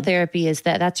 Because retail therapy is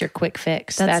that's your quick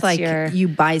fix. That's like you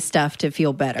buy stuff to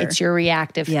feel better. It's your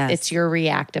reactive. Yes. It's your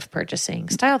reactive purchasing.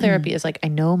 Style therapy is like, I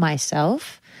know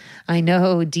myself. I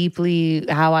know deeply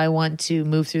how I want to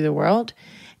move through the world.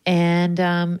 And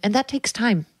that takes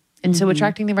time. And so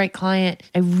attracting the right client,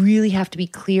 I really have to be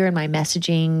clear in my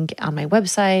messaging on my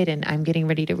website. And I'm getting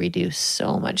ready to redo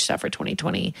so much stuff for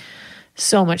 2020,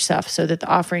 so much stuff so that the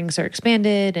offerings are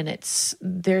expanded and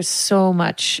there's so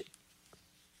much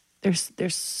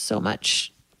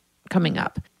coming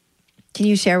up. Can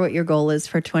you share what your goal is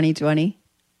for 2020?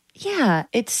 Yeah,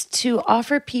 it's to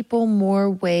offer people more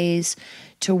ways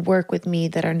to work with me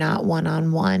that are not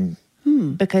one-on-one.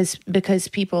 Because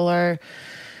people are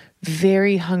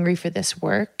very hungry for this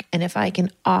work. And if I can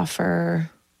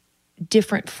offer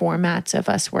different formats of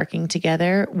us working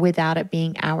together without it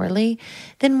being hourly,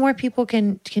 then more people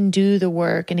can do the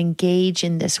work and engage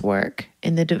in this work,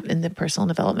 in the personal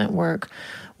development work,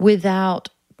 without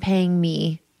paying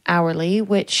me hourly,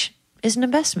 which is an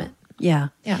investment. Yeah.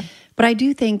 Yeah. But I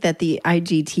do think that the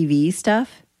IGTV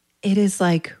stuff, it is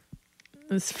like...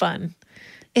 It's fun.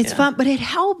 It's fun, but it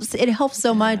helps. It helps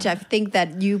so much. I think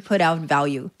that you put out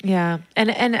value. Yeah.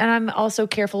 And I'm also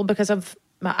careful because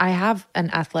I have an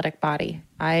athletic body.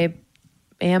 I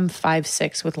am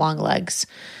 5'6" with long legs,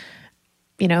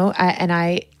 you know,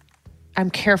 I'm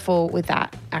careful with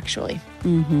that actually.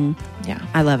 Mm-hmm. Yeah.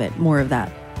 I love it. More of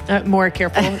that. More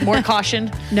careful, more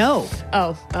caution. No.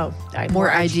 Oh, more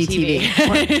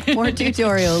IGTV. more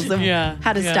tutorials of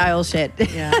how to style shit.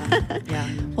 Yeah.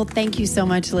 Well, thank you so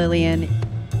much, Lillian.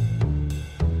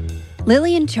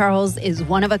 Lillian Charles is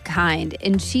one of a kind,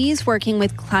 and she's working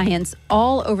with clients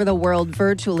all over the world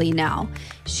virtually now.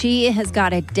 She has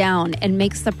got it down and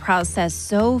makes the process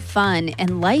so fun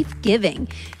and life-giving.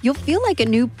 You'll feel like a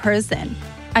new person.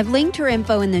 I've linked her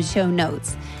info in the show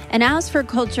notes. And as for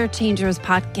Culture Changers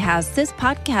podcast, this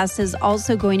podcast is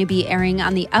also going to be airing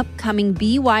on the upcoming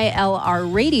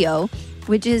BYLR radio,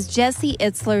 which is Jesse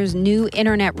Itzler's new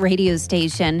internet radio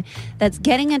station that's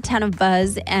getting a ton of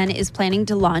buzz and is planning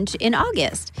to launch in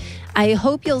August. I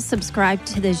hope you'll subscribe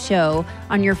to the show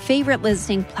on your favorite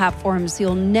listening platforms so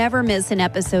you'll never miss an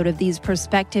episode of these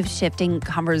perspective-shifting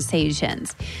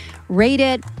conversations. Rate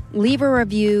it, leave a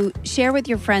review, share with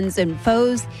your friends and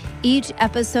foes. Each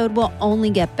episode will only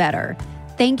get better.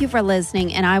 Thank you for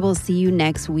listening, and I will see you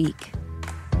next week.